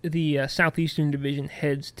 the Southeastern Division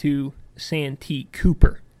heads to Santee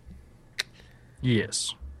Cooper.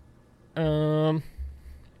 Yes. Any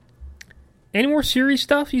more series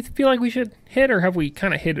stuff you feel like we should hit, or have we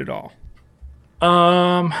kind of hit it all?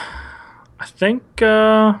 I think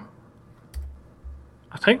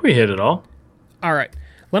we hit it all. All right.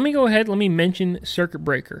 Let me go ahead. Let me mention Circuit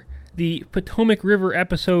Breaker. The Potomac River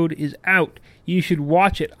episode is out. You should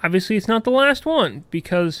watch it. Obviously, it's not the last one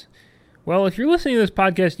because, well, if you're listening to this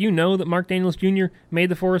podcast, you know that Mark Daniels Jr. made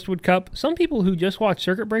the Forest Wood Cup. Some people who just watch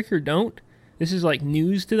Circuit Breaker don't. This is like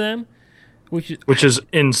news to them, which is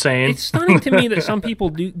insane. It's stunning to me that some people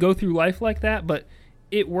do go through life like that, but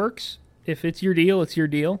it works. If it's your deal, it's your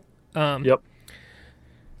deal. Yep.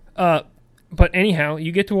 But anyhow,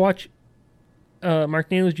 you get to watch Mark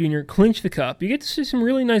Daniels Jr. clinch the cup. You get to see some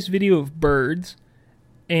really nice video of birds,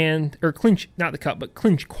 or clinch, not the cup, but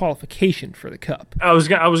clinch qualification for the cup. I was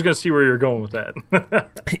gonna see where you're going with that.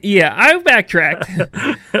 Yeah, I backtracked.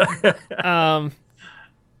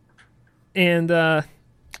 And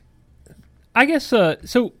I guess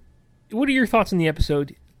so. What are your thoughts on the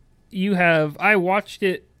episode? I watched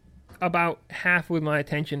it about half with my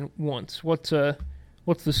attention once. What's the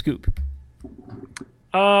scoop?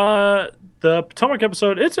 The Potomac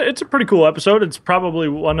episode, it's a pretty cool episode. It's probably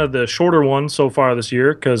one of the shorter ones so far this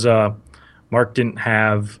year because Mark didn't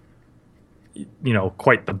have,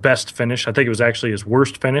 quite the best finish. I think it was actually his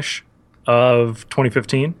worst finish of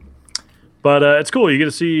 2015. But it's cool. You get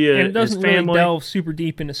to see and it doesn't his family. Really delve super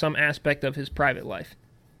deep into some aspect of his private life.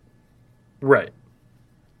 Right.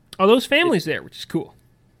 Although his family's there, which is cool.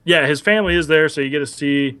 Yeah, his family is there, so you get to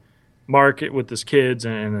see Mark with his kids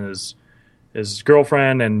and his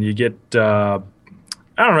girlfriend, and you get, you kind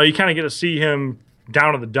of get to see him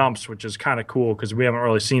down in the dumps, which is kind of cool because we haven't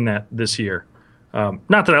really seen that this year. Not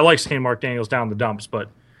that I like seeing Mark Daniels down in the dumps, but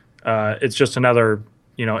it's just another,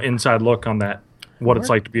 inside look on that, it's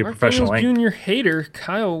like to be a professional angler. Junior hater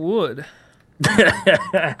Kyle Wood.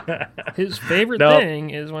 His favorite thing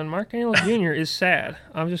is when Mark Daniels Jr. is sad.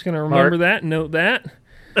 I'm just going to remember that, note that.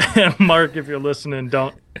 Mark, if you're listening,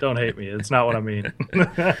 don't hate me. It's not what I mean.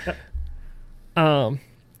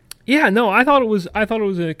 Yeah, no, I thought it was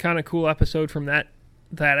a kind of cool episode from that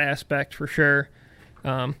aspect for sure.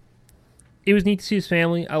 It was neat to see his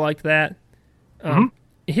family. I liked that.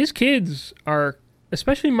 His kids are,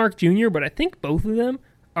 especially Mark Jr., but I think both of them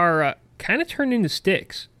are kind of turned into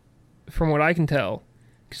sticks, from what I can tell,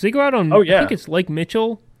 because they go out on. I think it's Lake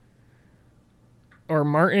Mitchell, or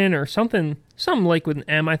Martin or something, some lake with an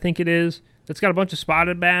M, I think it is, that's got a bunch of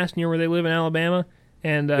spotted bass near where they live in Alabama,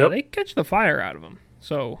 and they catch the fire out of them.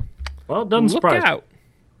 So, well, it doesn't surprise out.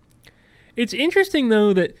 It's interesting,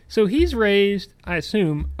 though, that so he's raised, I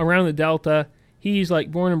assume, around the Delta. He's like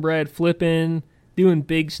born and bred, flipping, doing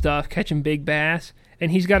big stuff, catching big bass, and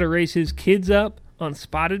he's got to raise his kids up on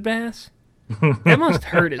spotted bass. That must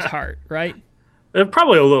hurt his heart, right?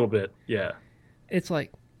 Probably a little bit, yeah. It's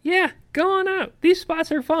like, yeah, go on out. These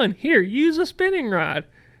spots are fun. Here, use a spinning rod.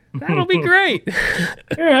 That'll be great.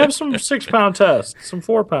 Here, have some 6-pound tests, some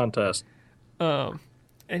 4-pound tests. And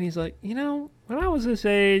he's like, when I was this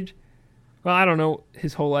age, well, I don't know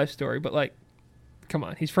his whole life story, but like, come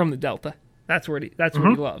on, he's from the Delta. That's what he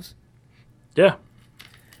loves. Yeah.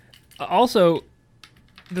 Also,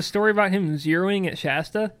 the story about him zeroing at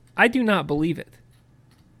Shasta, I do not believe it.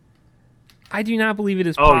 I do not believe it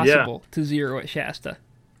is possible to zero at Shasta.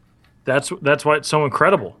 That's why it's so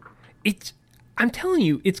incredible. I'm telling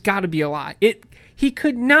you, it's got to be a lie. He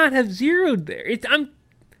could not have zeroed there.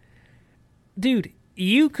 Dude,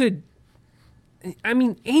 you could. I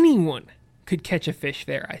mean, anyone could catch a fish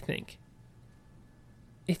there. I think.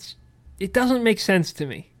 It doesn't make sense to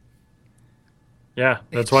me. Yeah,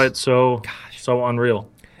 that's why it's so unreal.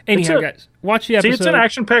 Anyhow, guys, watch the episode. See, it's an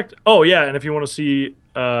action-packed. Oh yeah, and if you want to see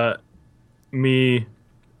me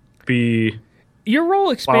be your role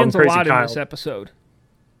expands a lot Kyle in this episode.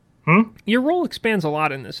 Your role expands a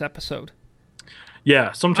lot in this episode.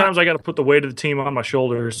 Yeah, sometimes I got to put the weight of the team on my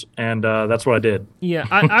shoulders, and that's what I did. Yeah,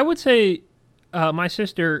 I would say my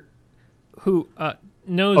sister, who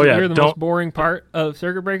knows that you're the most boring part of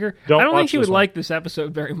Circuit Breaker, I don't think she would like this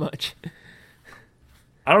episode very much.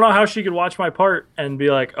 I don't know how she could watch my part and be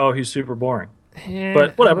like, "Oh, he's super boring." Yeah,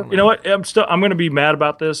 but whatever. You know what? I'm going to be mad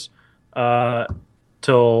about this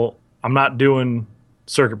till I'm not doing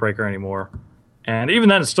Circuit Breaker anymore. And even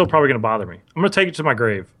then, it's still probably going to bother me. I'm going to take it to my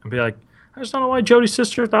grave and be like, I just don't know why Jody's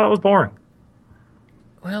sister thought it was boring.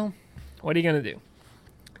 Well, what are you going to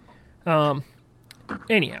do?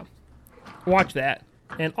 Anyhow, watch that.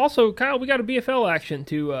 And also, Kyle, we got a BFL action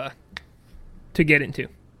to get into.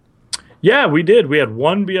 Yeah, we did. We had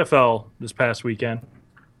one BFL this past weekend.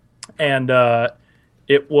 And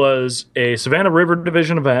it was a Savannah River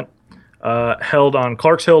Division event held on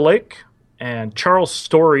Clarks Hill Lake. And Charles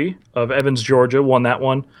Story of Evans, Georgia, won that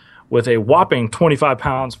one with a whopping 25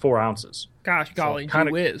 pounds, 4 ounces. Gosh, golly, gee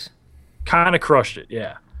whiz. Kind of crushed it,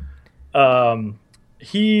 yeah.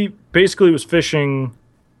 He basically was fishing,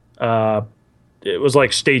 it was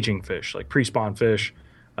like staging fish, like pre-spawn fish.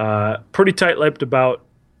 Pretty tight-lipped about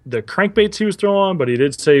the crankbaits he was throwing, but he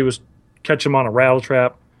did say he was catching them on a rattle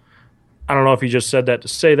trap. I don't know if he just said that to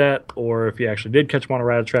say that or if he actually did catch them on a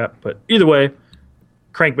rattle trap, but either way,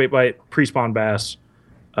 crankbait bite, pre-spawn bass,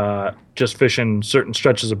 just fishing certain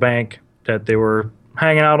stretches of bank that they were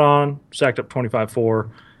hanging out on, sacked up 25.4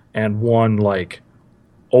 and won like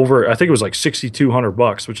over, I think it was like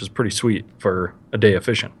 $6,200, which is pretty sweet for a day of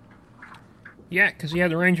fishing. Yeah, because he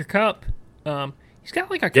had the Ranger Cup. He's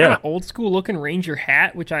got like a kind of old school looking Ranger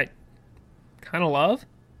hat, which I kind of love.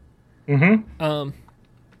 Mm-hmm.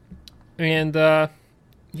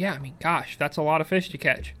 Yeah, I mean, gosh, that's a lot of fish to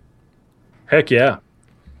catch. Heck yeah.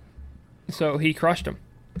 So he crushed him.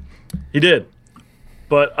 He did.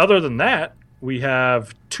 But other than that, we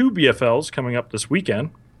have 2 BFLs coming up this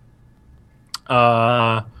weekend.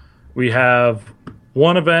 We have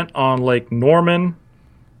one event on Lake Norman.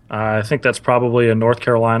 I think that's probably a North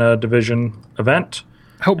Carolina division event.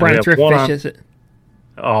 I hope Brian Thrift fishes it.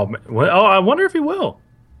 Oh, I wonder if he will.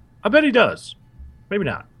 I bet he does. Maybe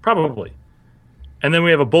not. Probably. And then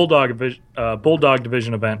we have a Bulldog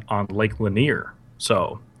division event on Lake Lanier.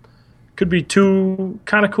 So could be 2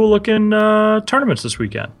 kind of cool looking tournaments this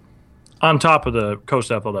weekend on top of the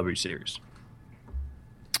Coast FLW series.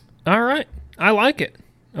 All right. I like it.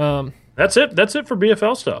 That's it. That's it for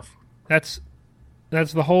BFL stuff. That's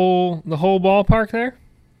the whole ballpark there?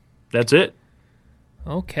 That's it.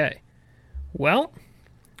 Okay. Well,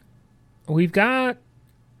 we've got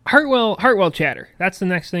Hartwell Chatter. That's the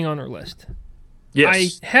next thing on our list.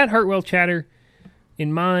 Yes. I had Hartwell Chatter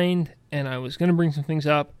in mind, and I was going to bring some things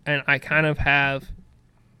up, and I kind of have...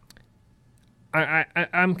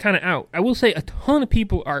 I'm kind of out. I will say a ton of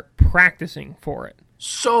people are practicing for it.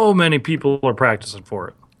 So many people are practicing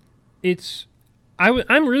for it.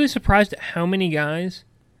 I'm really surprised at how many guys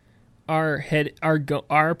are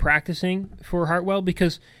practicing for Hartwell,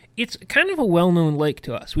 because it's kind of a well-known lake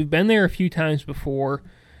to us. We've been there a few times before.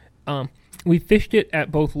 We fished it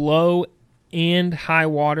at both low and high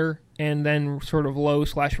water, and then sort of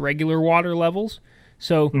low/regular water levels.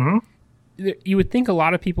 So you would think a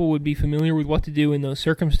lot of people would be familiar with what to do in those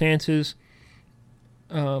circumstances.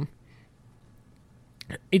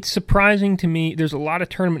 It's surprising to me. There's a lot of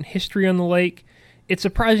tournament history on the lake. It's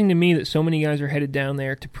surprising to me that so many guys are headed down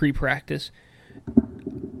there to pre-practice.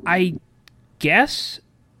 I guess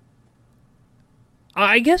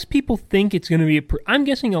people think it's going to be I'm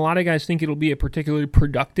guessing a lot of guys think it'll be a particularly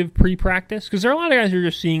productive pre-practice because there are a lot of guys who are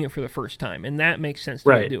just seeing it for the first time, and that makes sense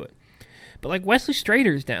to do it. But like Wesley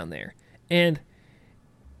Strader's down there, and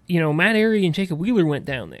Matt Arey and Jacob Wheeler went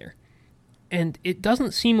down there, and it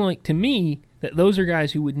doesn't seem like to me that those are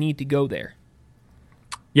guys who would need to go there.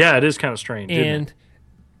 Yeah, it is kind of strange. And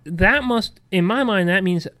that must, in my mind, that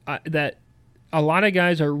means that a lot of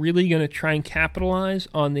guys are really going to try and capitalize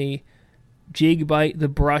on the jig bite, the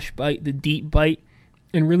brush bite, the deep bite,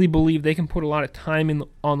 and really believe they can put a lot of time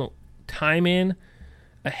in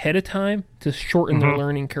ahead of time to shorten their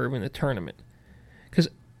learning curve in the tournament. Because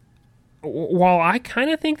while I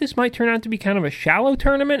kind of think this might turn out to be kind of a shallow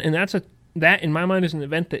tournament, and that in my mind is an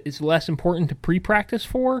event that is less important to pre-practice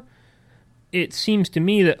for, it seems to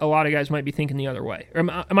me that a lot of guys might be thinking the other way. Am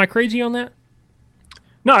I crazy on that?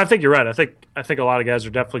 No, I think you're right. I think a lot of guys are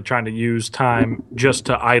definitely trying to use time just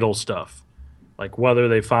to idle stuff. Like whether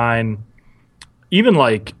they find even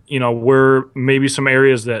where maybe some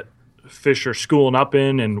areas that fish are schooling up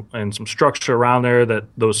in and some structure around there that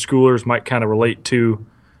those schoolers might kind of relate to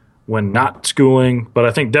when not schooling. But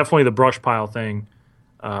I think definitely the brush pile thing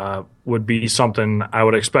would be something I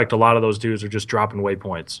would expect a lot of those dudes are just dropping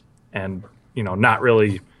waypoints and not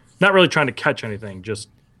really trying to catch anything, just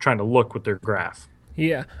trying to look with their graph.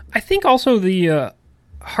 Yeah. I think also the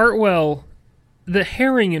Hartwell, the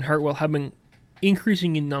herring in Hartwell have been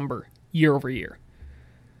increasing in number year over year,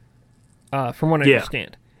 from what I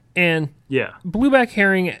understand. And blueback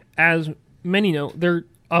herring, as many know, they're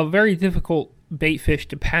a very difficult bait fish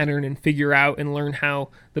to pattern and figure out and learn how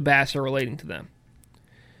the bass are relating to them.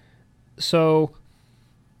 So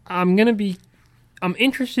I'm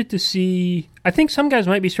interested to see. I think some guys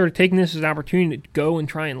might be sort of taking this as an opportunity to go and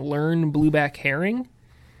try and learn blueback herring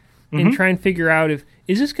and try and figure out is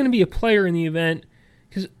this going to be a player in the event?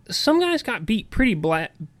 Because some guys got beat pretty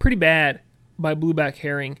bad by blueback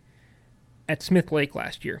herring at Smith Lake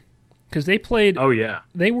last year because they played. Oh yeah,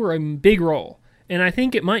 they were a big role, and I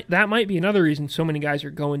think that might be another reason so many guys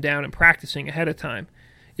are going down and practicing ahead of time.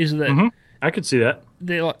 Is that I could see that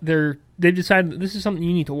they've decided that this is something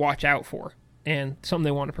you need to watch out for and something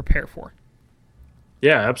they want to prepare for.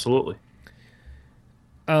 Yeah, absolutely.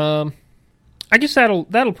 I guess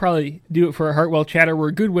that'll probably do it for our Hartwell chatter. We're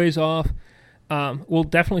a good ways off. We'll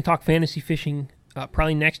definitely talk fantasy fishing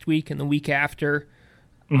probably next week and the week after.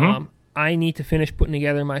 I need to finish putting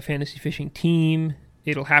together my fantasy fishing team.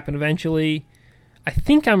 It'll happen eventually. I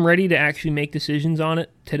think I'm ready to actually make decisions on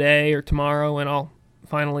it today or tomorrow, and I'll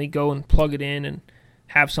finally go and plug it in and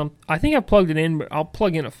have some. I think I've plugged it in, but I'll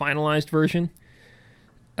plug in a finalized version.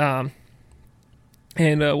 And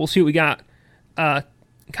we'll see what we got.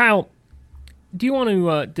 Kyle, do you want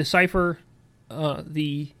to decipher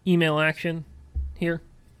the email action here?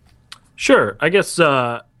 Sure. I guess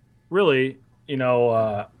really,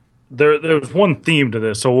 there's one theme to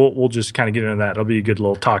this, so we'll just kind of get into that. It'll be a good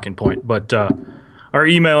little talking point. But our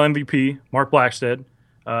email MVP, Mark Blackstead,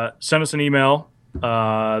 sent us an email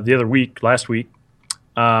last week,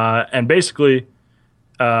 and basically,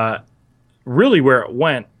 really where it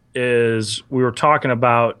went is we were talking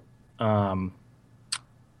about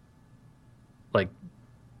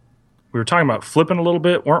we were talking about flipping a little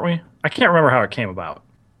bit, weren't we? I can't remember how it came about.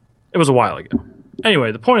 It was a while ago.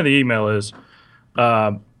 Anyway, the point of the email is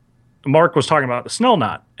Mark was talking about the snell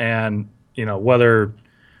knot and, whether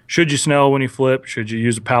should you snell when you flip, should you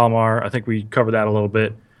use a Palomar? I think we covered that a little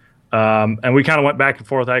bit. And we kind of went back and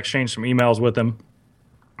forth. I exchanged some emails with him.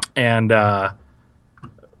 And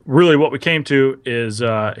really what we came to is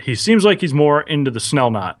he seems like he's more into the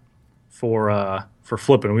snell knot for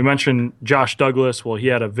flipping. We mentioned Josh Douglas. Well, he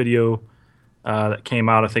had a video that came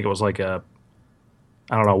out. I think it was like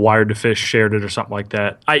Wired to Fish shared it or something like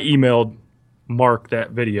that. I emailed Mark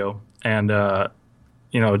that video and,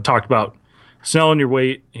 talked about snelling your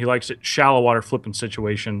weight. He likes it shallow water flipping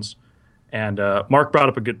situations. And Mark brought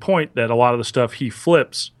up a good point that a lot of the stuff he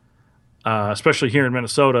flips, especially here in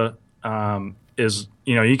Minnesota, is,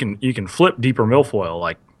 you can flip deeper milfoil,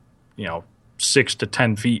 like, 6 to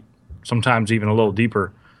 10 feet. Sometimes even a little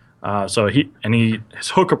deeper. So his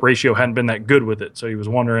hookup ratio hadn't been that good with it. So he was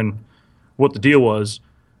wondering what the deal was.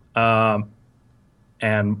 And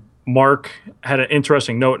Mark had an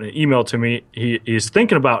interesting note in an email to me. He's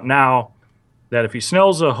thinking about now that if he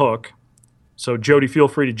snells a hook, so Jody, feel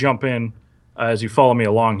free to jump in as you follow me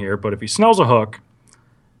along here, but if he smells a hook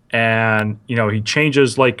and, he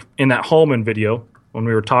changes, like in that Holman video when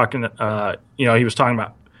we were talking, he was talking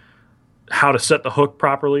about how to set the hook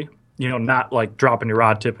properly, not like dropping your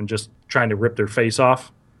rod tip and just trying to rip their face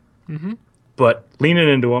off, but leaning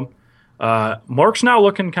into them. Mark's now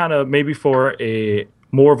looking kind of maybe for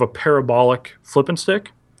more of a parabolic flipping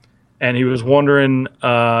stick. And he was wondering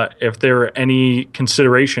if there were any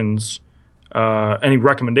considerations, any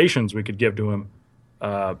recommendations we could give to him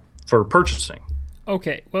for purchasing.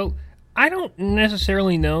 Okay, well, I don't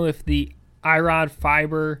necessarily know if the iRod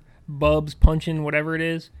Fiber, Bubs, Punchin, whatever it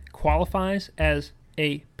is, qualifies as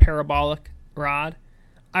a parabolic rod.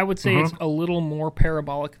 I would say it's a little more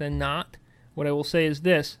parabolic than not. What I will say is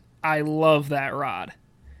this: I love that rod.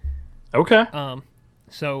 Okay.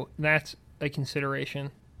 So that's a consideration.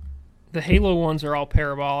 The Halo ones are all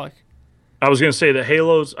parabolic. I was going to say the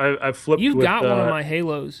Halos, I've flipped You've with... got one of my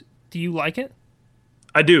Halos. Do you like it?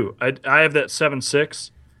 I do. I have that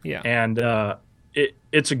 7.6. Yeah. And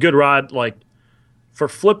it's a good rod. Like, for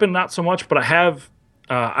flipping, not so much, but I have...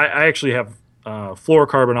 I actually have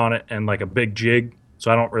fluorocarbon on it and, like, a big jig,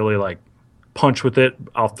 so I don't really, like, punch with it.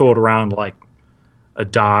 I'll throw it around, like, a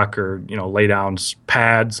dock or, lay down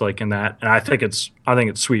pads, like, in that. And I think it's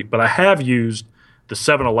sweet. But I have used the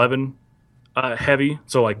 711 heavy,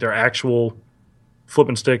 so like their actual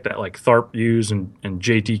flipping stick that like Tharp use and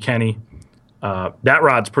JT Kenny. That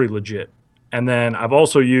rod's pretty legit. And then I've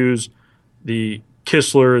also used the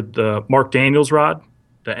Kistler, the Mark Daniels rod,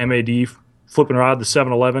 the MAD flipping rod, the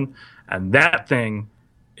 711, and that thing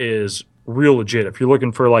is real legit. If you're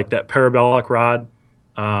looking for like that parabolic rod,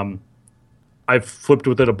 I've flipped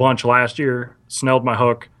with it a bunch last year, snelled my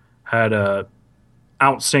hook, had a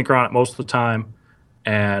ounce sinker on it most of the time,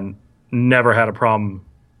 and never had a problem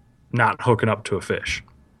not hooking up to a fish.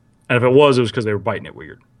 And if it was because they were biting it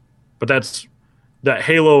weird. But that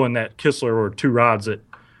Halo and that Kistler were two rods that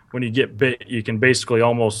when you get bit, you can basically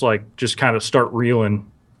almost like just kind of start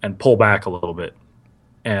reeling and pull back a little bit,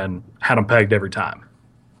 and had them pegged every time.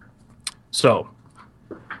 So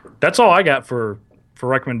that's all I got for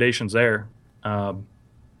recommendations there.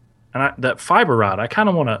 That fiber rod, I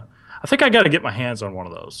think I got to get my hands on one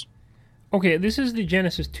of those. Okay, this is the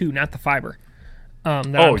Genesis 2, not the Fiber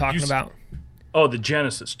that I'm talking about. Oh, the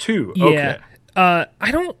Genesis 2. Yeah. Okay.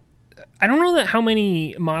 I don't know that how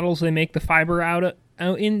many models they make the Fiber out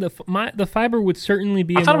in. The Fiber would certainly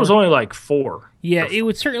be. I thought it was only like 4. Yeah, it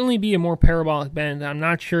would certainly be a more parabolic bend. I'm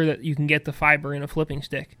not sure that you can get the Fiber in a flipping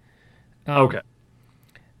stick. Okay.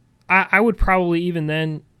 I would probably even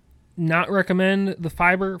then not recommend the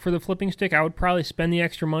Fiber for the flipping stick. I would probably spend the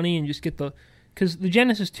extra money and just get because the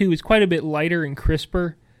Genesis 2 is quite a bit lighter and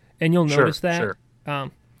crisper, and you'll notice that.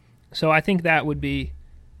 Sure. So I think that would be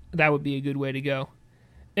a good way to go.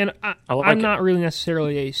 And I'm not really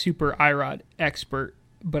necessarily a super iRod expert,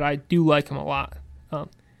 but I do like them a lot.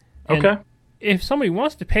 Okay. If somebody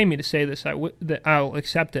wants to pay me to say this, I'll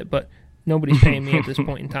accept it, but nobody's paying me at this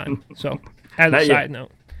point in time. So as a side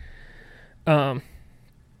note.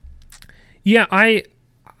 Yeah, I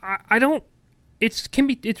don't. It's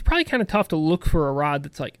probably kind of tough to look for a rod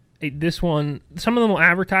that's like this one. Some of them will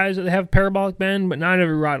advertise that they have a parabolic bend, but not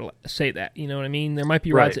every rod will say that. You know what I mean? There might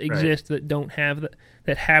be rods that exist that don't have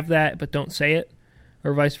that have that, but don't say it,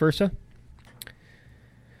 or vice versa.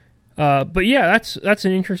 But yeah, that's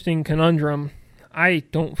an interesting conundrum. I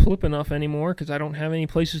don't flip enough anymore because I don't have any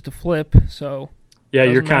places to flip. So yeah,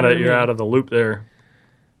 you're out of the loop there.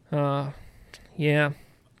 Yeah.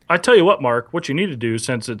 I tell you what, Mark, what you need to do,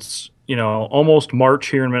 since it's almost March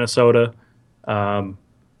here in Minnesota,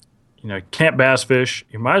 can't bass fish.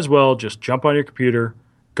 You might as well just jump on your computer,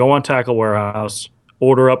 go on Tackle Warehouse,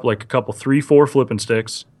 order up like a couple 3-4 flipping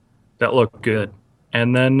sticks that look good,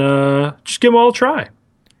 and then just give them all a try.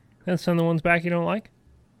 Then send the ones back you don't like.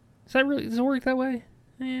 Does it work that way?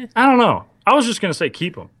 I don't know. I was just gonna say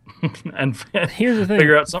keep them, and here's the thing: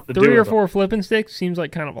 figure out something to do. 3 or 4 flipping sticks seems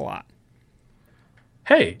like kind of a lot.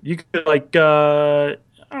 Hey, you could like I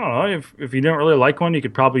don't know, if you don't really like one, you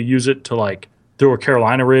could probably use it to like throw a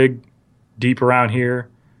Carolina rig deep around here.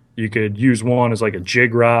 You could use one as like a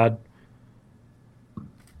jig rod.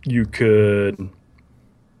 You could,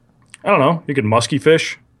 I don't know, you could musky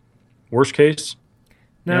fish. Worst case,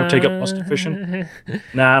 take up musky fishing.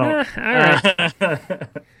 Nah, I don't. All right.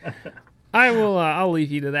 I will. I'll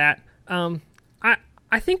leave you to that.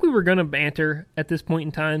 I think we were going to banter at this point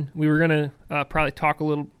in time. We were going to probably talk a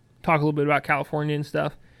little bit about California and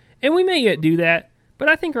stuff, and we may yet do that. But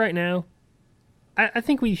I think right now, I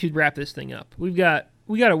think we should wrap this thing up. We got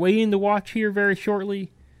a weigh-in to watch here very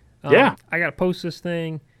shortly. Yeah, I got to post this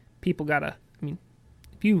thing. People gotta. I mean,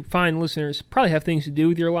 you fine listeners probably have things to do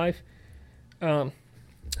with your life. So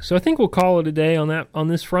I think we'll call it a day on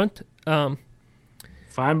this front. Fine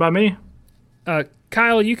by me.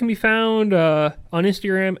 Kyle, you can be found on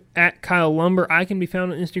Instagram at Kyle Lumber. I can be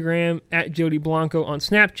found on Instagram at Jody Blanco. On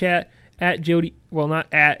Snapchat at Jody. Well, not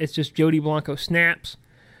at. It's just Jody Blanco Snaps.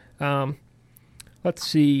 Let's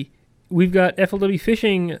see. We've got FLW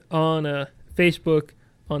Fishing on Facebook,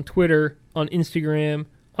 on Twitter, on Instagram,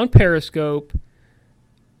 on Periscope,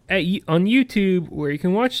 on YouTube, where you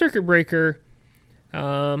can watch Circuit Breaker,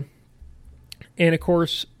 and of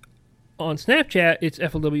course on Snapchat it's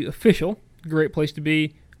FLW Official. Great place to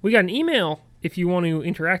be. We got an email if you want to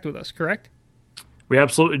interact with us, correct? We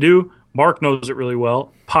absolutely do. Mark knows it really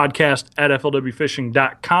well. Podcast at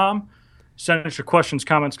flwfishing.com. Send us your questions,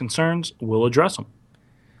 comments, concerns. We'll address them.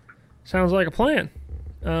 Sounds like a plan.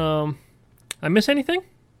 I miss anything?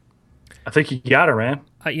 I think you got it, man.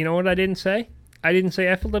 You know what I didn't say? I didn't say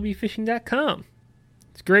flwfishing.com.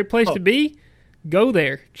 It's a great place to be. Go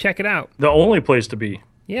there. Check it out. The only place to be.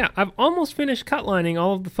 Yeah, I've almost finished cutlining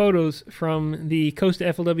all of the photos from the Coast to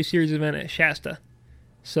FLW Series event at Shasta.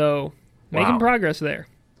 So, making progress there.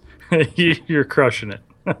 You're crushing it.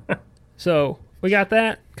 So, we got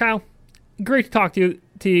that. Kyle, great to talk to you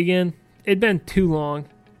again. It'd been too long.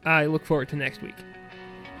 I look forward to next week.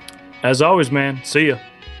 As always, man. See ya.